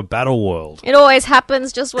teleported to a battle world. It always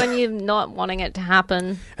happens just when you're not wanting it to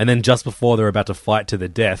happen. And then just before they're about to fight to the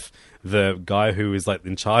death, the guy who is like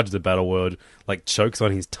in charge of the battle world like chokes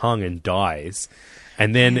on his tongue and dies.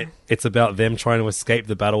 And then it's about them trying to escape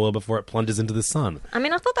the battle world before it plunges into the sun. I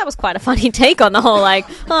mean, I thought that was quite a funny take on the whole, like,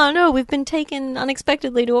 oh no, we've been taken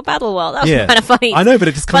unexpectedly to a battle world. That was kind of funny. I know, but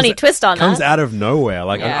it just funny twist on comes that. out of nowhere.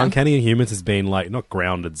 Like, Uncanny Inhumans has been like, not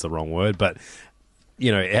grounded's the wrong word, but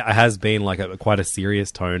you know, it has been like quite a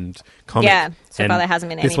serious toned comic. Yeah, so far there hasn't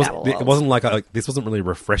been any battle worlds. It wasn't like this wasn't really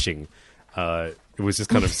refreshing. It was just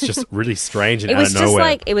kind of just really strange and it out was of just nowhere.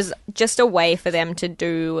 like it was just a way for them to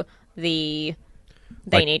do the.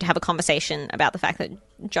 They need to have a conversation about the fact that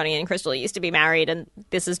Johnny and Crystal used to be married, and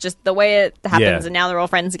this is just the way it happens, and now they're all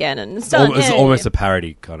friends again, and it's done. It's almost a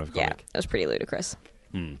parody kind of comic. Yeah, it was pretty ludicrous.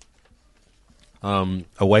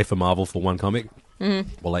 Away for Marvel for one comic.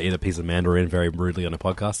 Well, I eat a piece of mandarin very rudely on a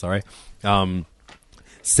podcast. Sorry.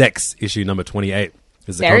 Sex issue number 28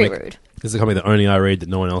 is a Very comic. rude. This is a comic that only I read, that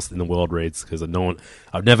no one else in the world reads, because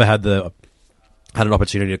I've never had an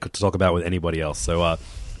opportunity to talk about it with anybody else. So,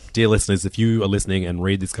 dear listeners, if you are listening and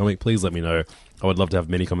read this comic, please let me know. I would love to have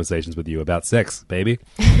many conversations with you about sex, baby.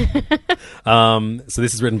 So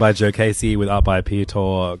this is written by Joe Casey with art by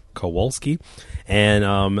Piotr Kowalski,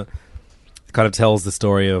 and kind of tells the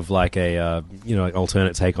story of like an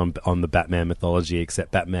alternate take on the Batman mythology,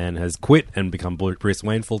 except Batman has quit and become Bruce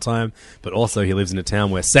Wayne full time, but also he lives in a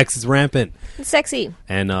town where sex is rampant. It's sexy.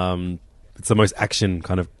 And it's the most action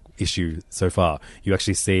kind of issue so far. You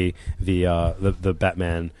actually see the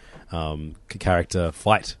Batman character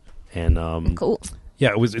fight, and Cool.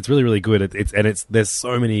 Yeah, it's really, really good. There's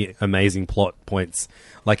so many amazing plot points.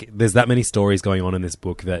 Like, there's that many stories going on in this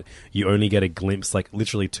book that you only get a glimpse, like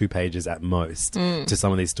literally 2 pages at most, to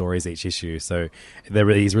some of these stories each issue. So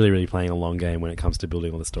he's really, really playing a long game when it comes to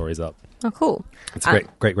building all the stories up. Oh, cool. It's a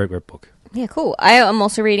great book. Yeah, cool. I am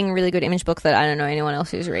also reading a really good image book that I don't know anyone else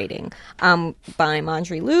who's reading, by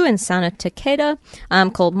Marjorie Liu and Sana Takeda,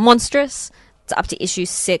 called Monstrous. It's up to issue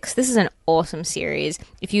 6. This is an awesome series.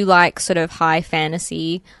 If you like sort of high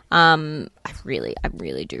fantasy, I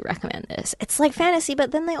really do recommend this. It's like fantasy,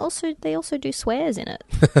 but then they also do swears in it,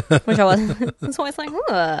 which it's always like,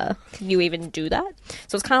 can you even do that?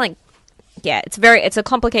 So it's kind of like, yeah, it's a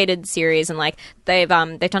complicated series, and like they've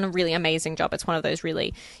done a really amazing job. It's one of those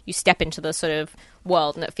really, you step into the sort of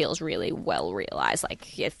world and it feels really well realized.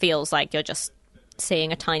 Like, it feels like you're just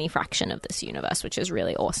seeing a tiny fraction of this universe, which is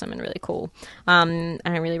really awesome and really cool. And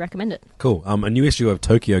I really recommend it. Cool. A new issue of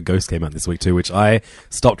Tokyo Ghost came out this week too, which I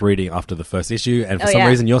stopped reading after the first issue, and for some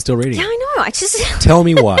reason you're still reading. Yeah, I know. I just tell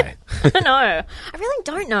me why. I don't know. I really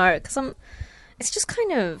don't know, because it's just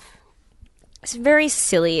kind of, it's very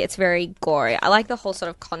silly. It's very gory. I like the whole sort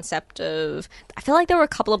of concept of, I feel like there were a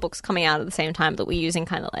couple of books coming out at the same time that were using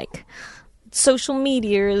kind of like social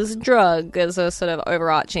media as a drug as a sort of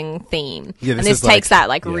overarching theme. Yeah, and this takes that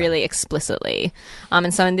like really explicitly.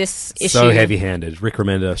 And so in this issue, so heavy-handed. Rick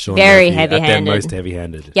Remender, Sean very Murphy, heavy-handed. at their most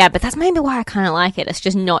heavy-handed. Yeah, but that's maybe why I kind of like it. It's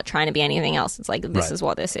just not trying to be anything else. It's like, this is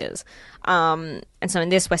what this is. And so in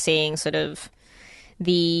this, we're seeing sort of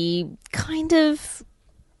the kind of,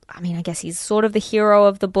 I mean, I guess he's sort of the hero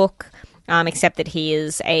of the book, except that he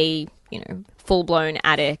is a, full-blown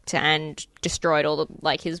addict and destroyed all the,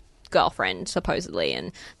 like, his girlfriend, supposedly,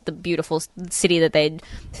 and the beautiful city that they'd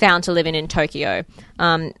found to live in Tokyo.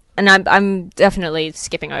 And I'm definitely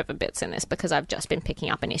skipping over bits in this because I've just been picking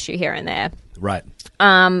up an issue here and there. Right.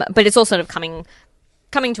 But it's all sort of coming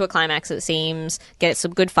to a climax, it seems. Get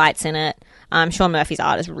some good fights in it. Sean Murphy's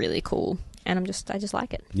art is really cool, and I just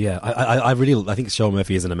like it. Yeah, I think Sean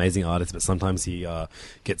Murphy is an amazing artist, but sometimes he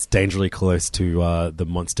gets dangerously close to the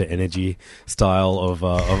Monster Energy style of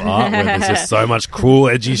art, where there's just so much cool,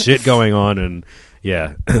 edgy shit going on, and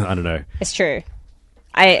yeah, I don't know. It's true.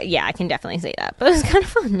 I can definitely see that, but it was kind of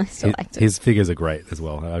fun. I still liked it. His figures are great as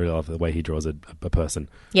well. I really love the way he draws a person.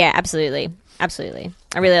 Yeah, absolutely. I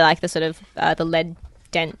really like the sort of the Lead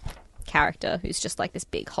Dent character, who's just like this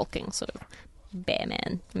big hulking sort of bear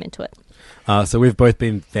man. I'm into it. So we've both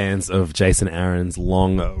been fans of Jason Aaron's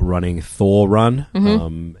long-running Thor run,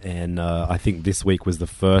 and I think this week was the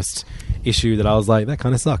first issue that I was like, that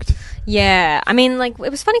kind of sucked. Yeah, I mean, like,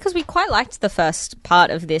 it was funny because we quite liked the first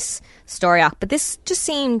part of this story arc, but this just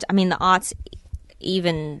seemed, I mean, the art's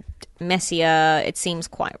even messier. It seems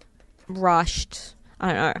quite rushed.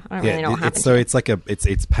 I don't know. I don't really know what happened. So it's like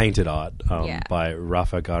it's painted art by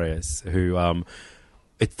Rafa Garias, who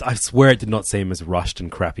I swear it did not seem as rushed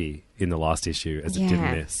and crappy in the last issue as it did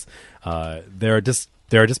in this. There are just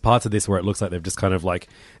there are just parts of this where it looks like they've just kind of like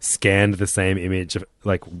scanned the same image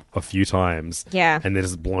like a few times. Yeah. And then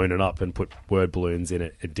just blown it up and put word balloons in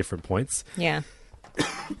it at different points. Yeah.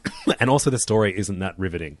 And also the story isn't that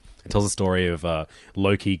riveting. It tells a story of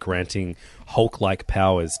Loki granting Hulk-like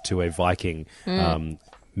powers to a Viking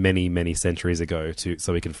many, many centuries ago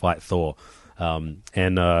so he can fight Thor.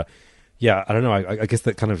 Yeah, I don't know. I guess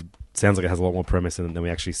that kind of sounds like it has a lot more premise than we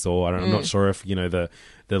actually saw. I'm not sure if,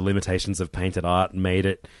 the limitations of painted art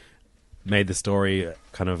made the story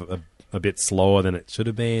kind of a bit slower than it should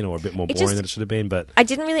have been, or a bit more boring than it should have been. But I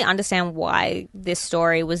didn't really understand why this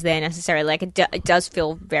story was there necessarily. Like, it does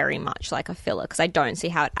feel very much like a filler, because I don't see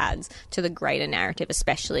how it adds to the greater narrative,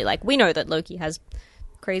 especially, like, we know that Loki has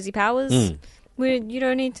crazy powers. You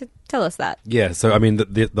don't need to tell us that. Yeah, so, I mean,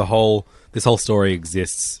 this whole story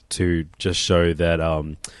exists to just show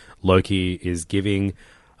that Loki is giving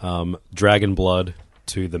dragon blood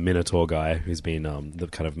to the Minotaur guy, who's been the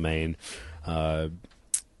kind of main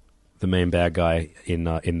bad guy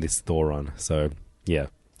in this Thor run. So yeah,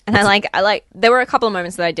 and I like. There were a couple of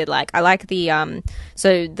moments that I did like. I like the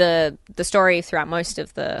so the story throughout most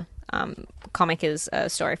of the comic is a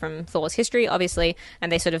story from Thor's history, obviously,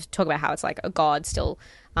 and they sort of talk about how it's like a god still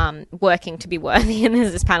working to be worthy, and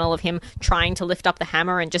there's this panel of him trying to lift up the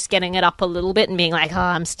hammer and just getting it up a little bit and being like,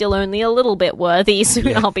 I'm still only a little bit worthy,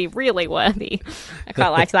 soon I'll be really worthy. I quite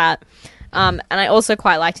like that. And I also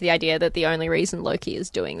quite liked the idea that the only reason Loki is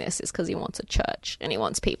doing this is because he wants a church and he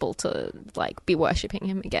wants people to like be worshipping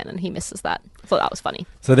him again, and he misses that. I thought that was funny.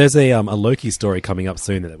 So there's a Loki story coming up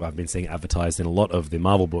soon that I've been seeing advertised in a lot of the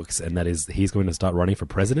Marvel books, and that is he's going to start running for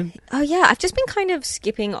president. Oh yeah, I've just been kind of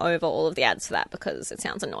skipping over all of the ads for that because it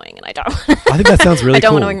sounds annoying, and I don't. I think that sounds really cool.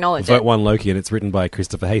 I don't want to acknowledge Vote it. One Loki, and it's written by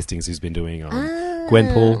Christopher Hastings, who's been doing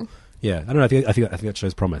Gwenpool. Yeah, I don't know. I think that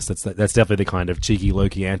shows promise. That's definitely the kind of cheeky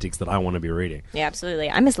Loki antics that I want to be reading. Yeah, absolutely.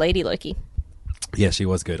 I miss Lady Loki. Yeah, she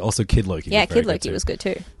was good. Also, Kid Loki. Yeah, Kid Loki was good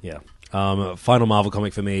too. Yeah. Final Marvel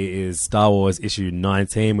comic for me is Star Wars issue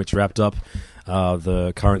 19, which wrapped up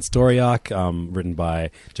the current story arc, written by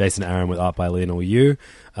Jason Aaron with art by Lionel Yu.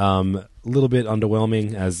 A little bit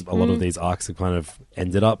underwhelming, as a lot of these arcs have kind of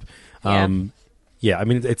ended up. Yeah, I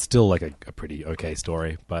mean, it's still like a pretty okay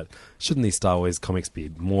story, but shouldn't these Star Wars comics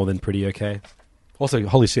be more than pretty okay? Also,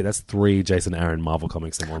 holy shit, that's 3 Jason Aaron Marvel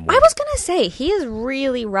comics in one week. I was going to say, he is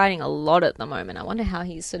really writing a lot at the moment. I wonder how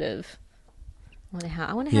he's sort of...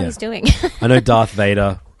 I wonder how he's doing. I know Darth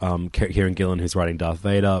Vader, Kieran Gillen, who's writing Darth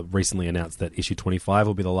Vader, recently announced that issue 25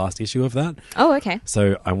 will be the last issue of that. Oh, okay.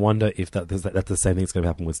 So I wonder if that's the same thing that's going to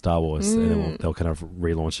happen with Star Wars, and then they'll kind of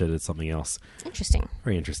relaunch it as something else. Interesting.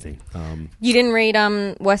 Very interesting. You didn't read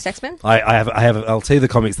Worst X-Men? I have. I'll tell you the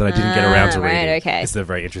comics that I didn't get around to reading. Right, okay. This is a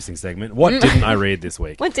very interesting segment. What didn't I read this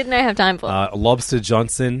week? What didn't I have time for? Lobster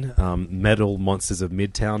Johnson, Metal Monsters of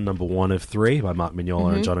Midtown, number 1 of 3 by Mark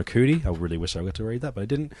Mignola and John Arcudi. I really wish I got to read that, but I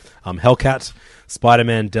didn't. Hellcat,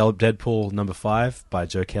 Spider-Man, Deadpool, number 5 by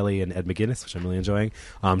Joe Kelly and Ed McGuinness, which I'm really enjoying.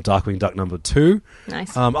 Darkwing Duck, number 2.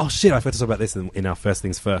 Nice. Oh shit, I forgot to talk about this in our First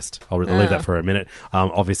Things First. I'll leave that for a minute.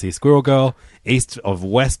 Obviously, Squirrel Girl, East of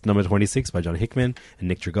West, number 26 by John Hickman and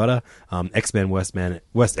Nick Dragotta. X-Men,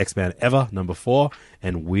 Worst X-Men Ever, number 4,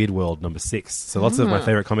 and Weird World, number 6. So lots of my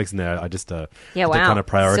favorite comics in there. I just wow. to kind of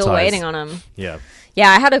prioritize. Still waiting on them. Yeah. Yeah,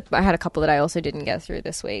 I had a couple that I also didn't get through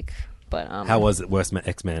this week. But how was it? Worst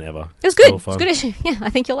X-Men Ever? It was good. It was a good issue. Yeah, I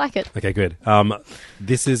think you'll like it. Okay, good.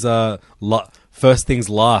 This is First Things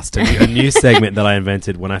Last, a new segment that I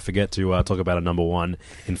invented when I forget to talk about a number 1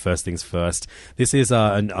 in First Things First. This is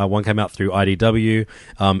one came out through IDW.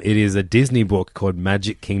 It is a Disney book called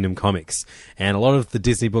Magic Kingdom Comics, and a lot of the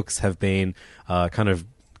Disney books have been kind of.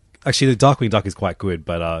 Actually, the Darkwing Duck is quite good,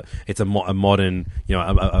 but it's a modern,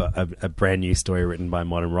 a brand new story written by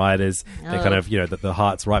modern writers. They kind of, the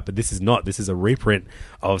heart's right, but this is not. This is a reprint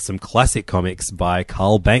of some classic comics by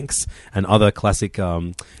Carl Banks and other classic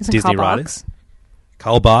Disney writers.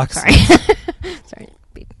 Carl Barks. Sorry. Sorry.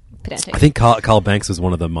 Be pedantic. I think Carl Banks was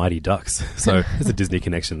one of the Mighty Ducks, so there's a Disney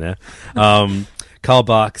connection there. Carl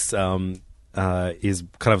Barks. Is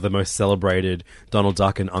kind of the most celebrated Donald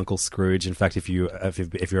Duck and Uncle Scrooge. In fact, if you're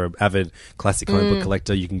an avid classic comic book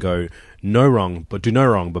collector, you can do no wrong by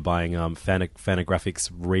buying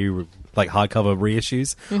Fantagraphics hardcover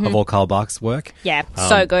reissues of all Carl Barks' work. Yeah,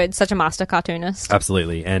 so good. Such a master cartoonist.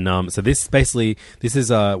 Absolutely. And so this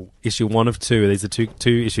is issue 1 of 2. These are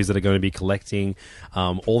two issues that are going to be collecting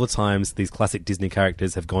all the times these classic Disney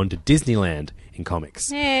characters have gone to Disneyland in comics.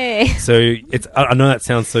 Hey. So I know that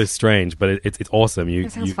sounds so strange, but it's awesome.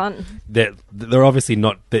 It sounds fun. They're obviously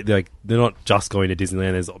not they're not just going to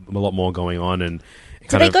Disneyland. There's a lot more going on, and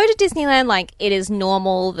Do they go to Disneyland like it is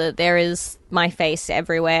normal that there is my face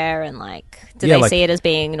everywhere, and like do they see it as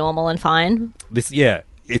being normal and fine?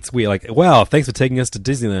 It's weird. Like, wow, thanks for taking us to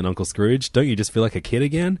Disneyland, Uncle Scrooge. Don't you just feel like a kid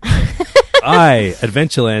again?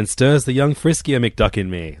 Adventureland stirs the young friskier McDuck in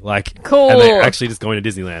me. Like, cool. And they're actually just going to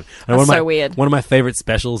Disneyland. And That's so weird. One of my favorite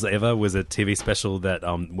specials ever was a TV special that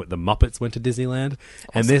the Muppets went to Disneyland. Awesome.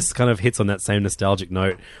 And this kind of hits on that same nostalgic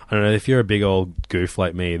note. I don't know, if you're a big old goof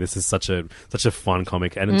like me, this is such a fun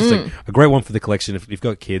comic, and just a great one for the collection. If you've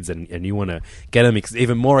got kids and you want to get them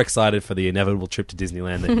even more excited for the inevitable trip to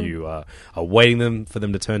Disneyland that you are waiting for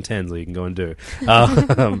them to turn 10 so you can go and do.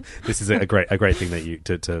 This is a great thing that you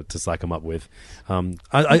to psych them up with. It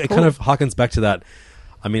kind of harkens back to that.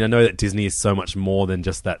 I mean, I know that Disney is so much more than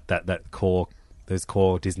just that core, those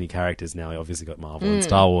core Disney characters. Now, obviously got Marvel and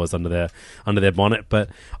Star Wars under their bonnet, but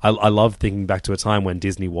I love thinking back to a time when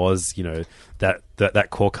Disney was, that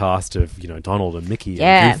core cast of Donald and Mickey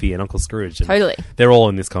and Goofy and Uncle Scrooge. And totally, they're all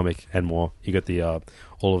in this comic and more. You got the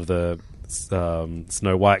all of the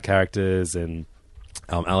Snow White characters and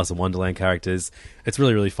Alice in Wonderland characters. It's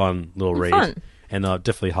really, really fun little read. Fun. And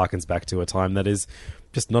definitely harkens back to a time that is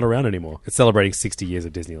just not around anymore. It's celebrating 60 years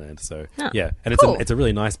of Disneyland. So, And cool. it's a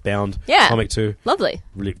really nice bound comic too. Lovely.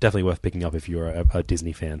 Really, definitely worth picking up if you're a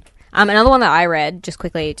Disney fan. Another one that I read, just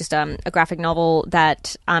quickly, a graphic novel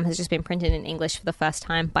that has just been printed in English for the first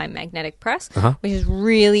time by Magnetic Press, which is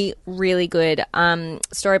really, really good.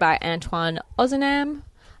 Story by Antoine Ozanam.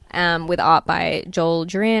 With art by Joel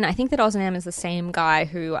Duran. I think that Ozanam is the same guy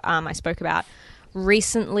who I spoke about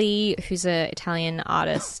recently, who's an Italian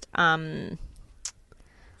artist. Who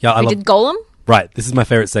did Golem? Right. This is my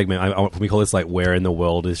favorite segment. We call this like "Where in the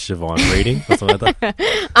World is Siobhan Reading?" or something like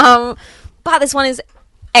that. But this one is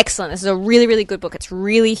excellent. This is a really, really good book. It's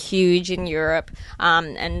really huge in Europe,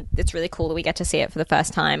 and it's really cool that we get to see it for the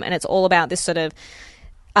first time. And it's all about this sort of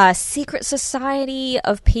secret society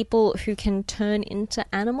of people who can turn into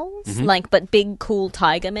animals, but big, cool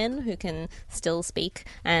tiger men who can still speak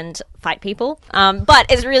and fight people. But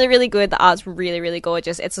it's really, really good. The art's really, really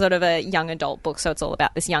gorgeous. It's sort of a young adult book, so it's all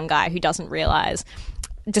about this young guy who doesn't realize,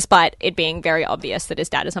 despite it being very obvious that his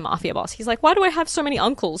dad is a mafia boss. He's like, why do I have so many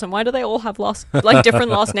uncles, and why do they all have different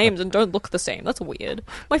last names and don't look the same? That's weird.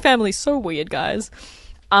 My family's so weird, guys.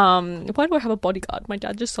 Why do I have a bodyguard? My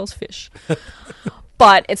dad just sells fish.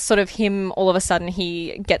 But it's sort of him, all of a sudden,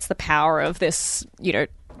 he gets the power of this,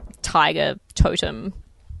 tiger totem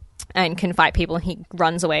and can fight people, and he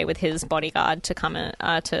runs away with his bodyguard to come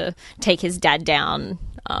to take his dad down.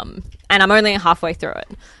 And I'm only halfway through it,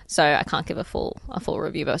 so I can't give a full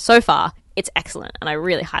review. But so far, it's excellent, and I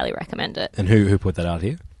really highly recommend it. And who put that out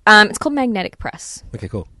here? It's called Magnetic Press. Okay,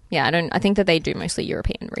 cool. Yeah, I think that they do mostly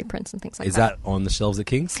European reprints and things like that. Is that on the shelves at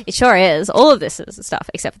King's? It sure is. All of this is stuff,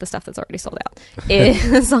 except for the stuff that's already sold out,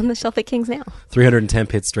 is on the shelf at King's now. 310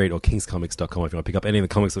 Pitt Street or kingscomics.com if you want to pick up any of the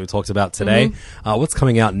comics that we talked about today. What's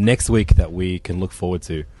coming out next week that we can look forward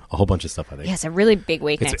to? A whole bunch of stuff, I think. Yeah, it's a really big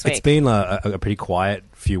week next week. It's been a pretty quiet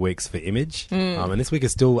few weeks for Image. And this week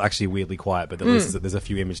is still actually weirdly quiet, but at least there's a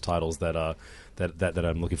few Image titles that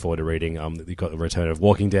I'm looking forward to reading. You've got the return of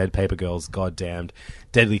Walking Dead, Paper Girls, Goddamned,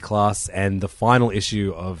 Deadly Class, and the final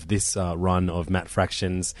issue of this run of Matt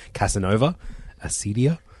Fraction's Casanova,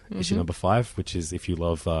 Acedia, issue number 5, which is, if you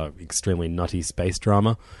love extremely nutty space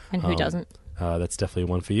drama. And who doesn't? That's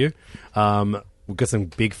definitely one for you. We've got some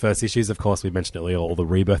big first issues, of course. We mentioned earlier all the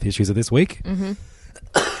Rebirth issues of this week.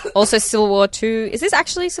 Also, Civil War 2. Is this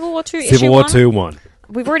actually Civil War 2 Civil War 2 1.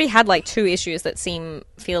 We've already had 2 issues that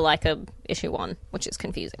feel like a issue 1, which is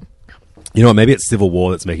confusing. You know what? Maybe it's Civil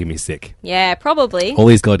War that's making me sick. Yeah, probably. All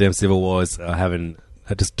these goddamn Civil Wars are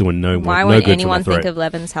just doing no good. Why won't anyone think of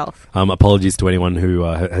Levin's health? Apologies to anyone who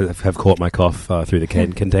have caught my cough through the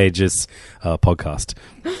Contagious podcast.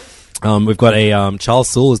 We've got a Charles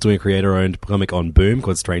Soule is doing a creator-owned comic on Boom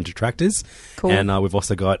called Strange Attractors. Cool. And we've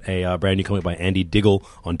also got a brand new comic by Andy Diggle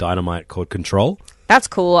on Dynamite called Control. That's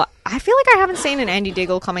cool. I feel like I haven't seen an Andy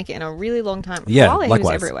Diggle comic in a really long time. Yeah, likewise. He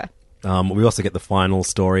was everywhere. We also get the final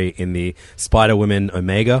story in the Spider-Woman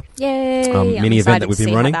Omega mini event that we've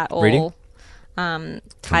been running. Reading.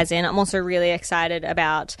 Ties in. I'm also really excited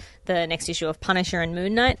about the next issue of Punisher and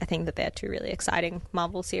Moon Knight. I think that they're 2 really exciting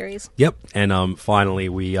Marvel series. Yep, and finally,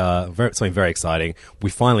 we something very exciting. We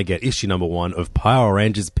finally get issue number 1 of Power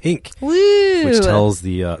Rangers Pink, Woo! Which tells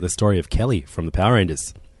the story of Kelly from the Power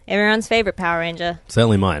Rangers. Everyone's favorite Power Ranger.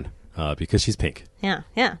 Certainly mine, because she's pink. Yeah,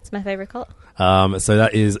 it's my favorite color. So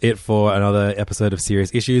that is it for another episode of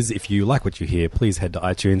Serious Issues. If you like what you hear, please head to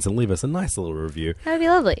iTunes and leave us a nice little review. That would be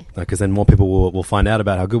lovely. Because then more people will find out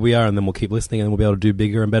about how good we are, and then we'll keep listening, and then we'll be able to do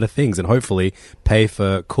bigger and better things, and hopefully pay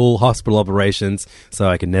for cool hospital operations so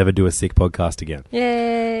I can never do a sick podcast again.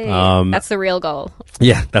 Yay. That's the real goal.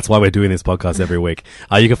 Yeah, that's why we're doing this podcast every week.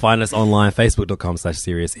 You can find us online,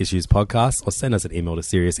 facebook.com/Serious Issues Podcast, or send us an email to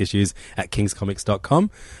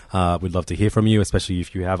seriousissues@kingscomics.com. We'd love to hear from you, especially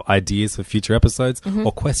if you have ideas for future episodes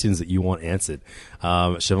or questions that you want answered.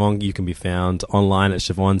 Siobhan, you can be found online at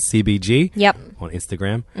SiobhanCBG. Yep. On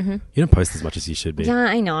Instagram. You don't post as much as you should be. Yeah,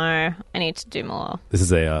 I know. I need to do more. This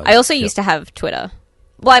is I also used to have Twitter.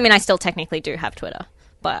 Well, I mean, I still technically do have Twitter,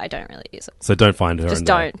 but I don't really use it. So don't find her. Just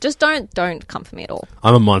don't come for me at all.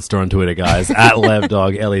 I'm a monster on Twitter, guys. At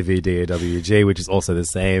LevDog, LEVDAWG, which is also the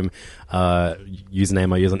same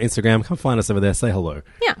username I use on Instagram. Come find us over there. Say hello.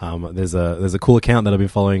 Yeah. There's a cool account that I've been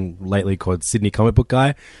following lately called Sydney Comic Book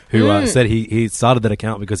Guy, who said he started that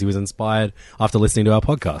account because he was inspired after listening to our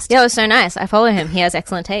podcast. Yeah, it was so nice. I follow him. He has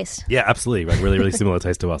excellent taste. Yeah, absolutely. Like really similar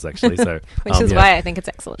taste to us, actually. So, which is why I think it's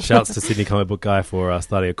excellent. Shouts to Sydney Comic Book Guy for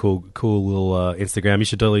starting a cool little Instagram. You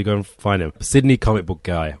should totally go and find him. Sydney Comic Book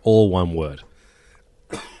Guy, all one word.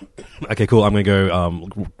 Okay, cool. I'm going to go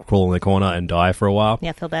crawl in the corner and die for a while.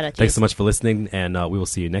 Yeah, feel better. Cheers. Thanks so much for listening, and we will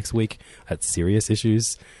see you next week at Serious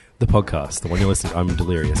Issues, the podcast. The one you're listening. I'm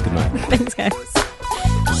delirious. Good night. Thanks, guys.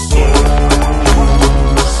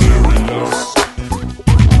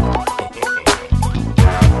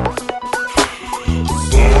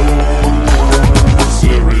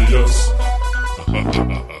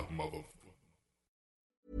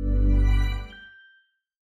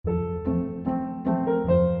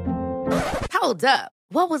 Hold up.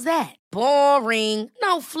 What was that? Boring.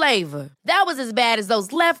 No flavor. That was as bad as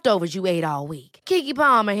those leftovers you ate all week. Keke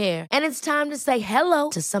Palmer here, and it's time to say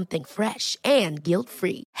hello to something fresh and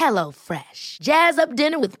guilt-free. Hello Fresh. Jazz up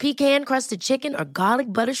dinner with pecan-crusted chicken or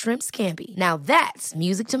garlic butter shrimp scampi. Now that's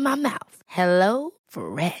music to my mouth. Hello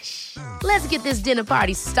Fresh. Let's get this dinner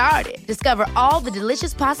party started. Discover all the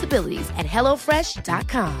delicious possibilities at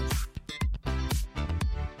hellofresh.com.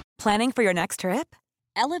 Planning for your next trip?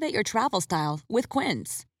 Elevate your travel style with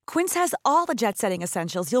Quince. Quince has all the jet-setting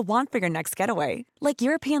essentials you'll want for your next getaway, like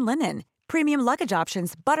European linen, premium luggage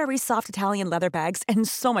options, buttery soft Italian leather bags, and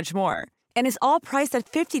so much more. And is all priced at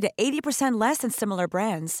 50 to 80% less than similar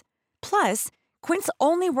brands. Plus, Quince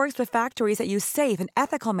only works with factories that use safe and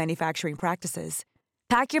ethical manufacturing practices.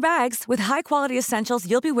 Pack your bags with high-quality essentials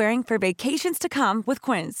you'll be wearing for vacations to come with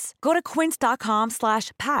Quince. Go to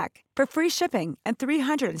quince.com/pack for free shipping and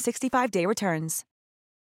 365-day returns.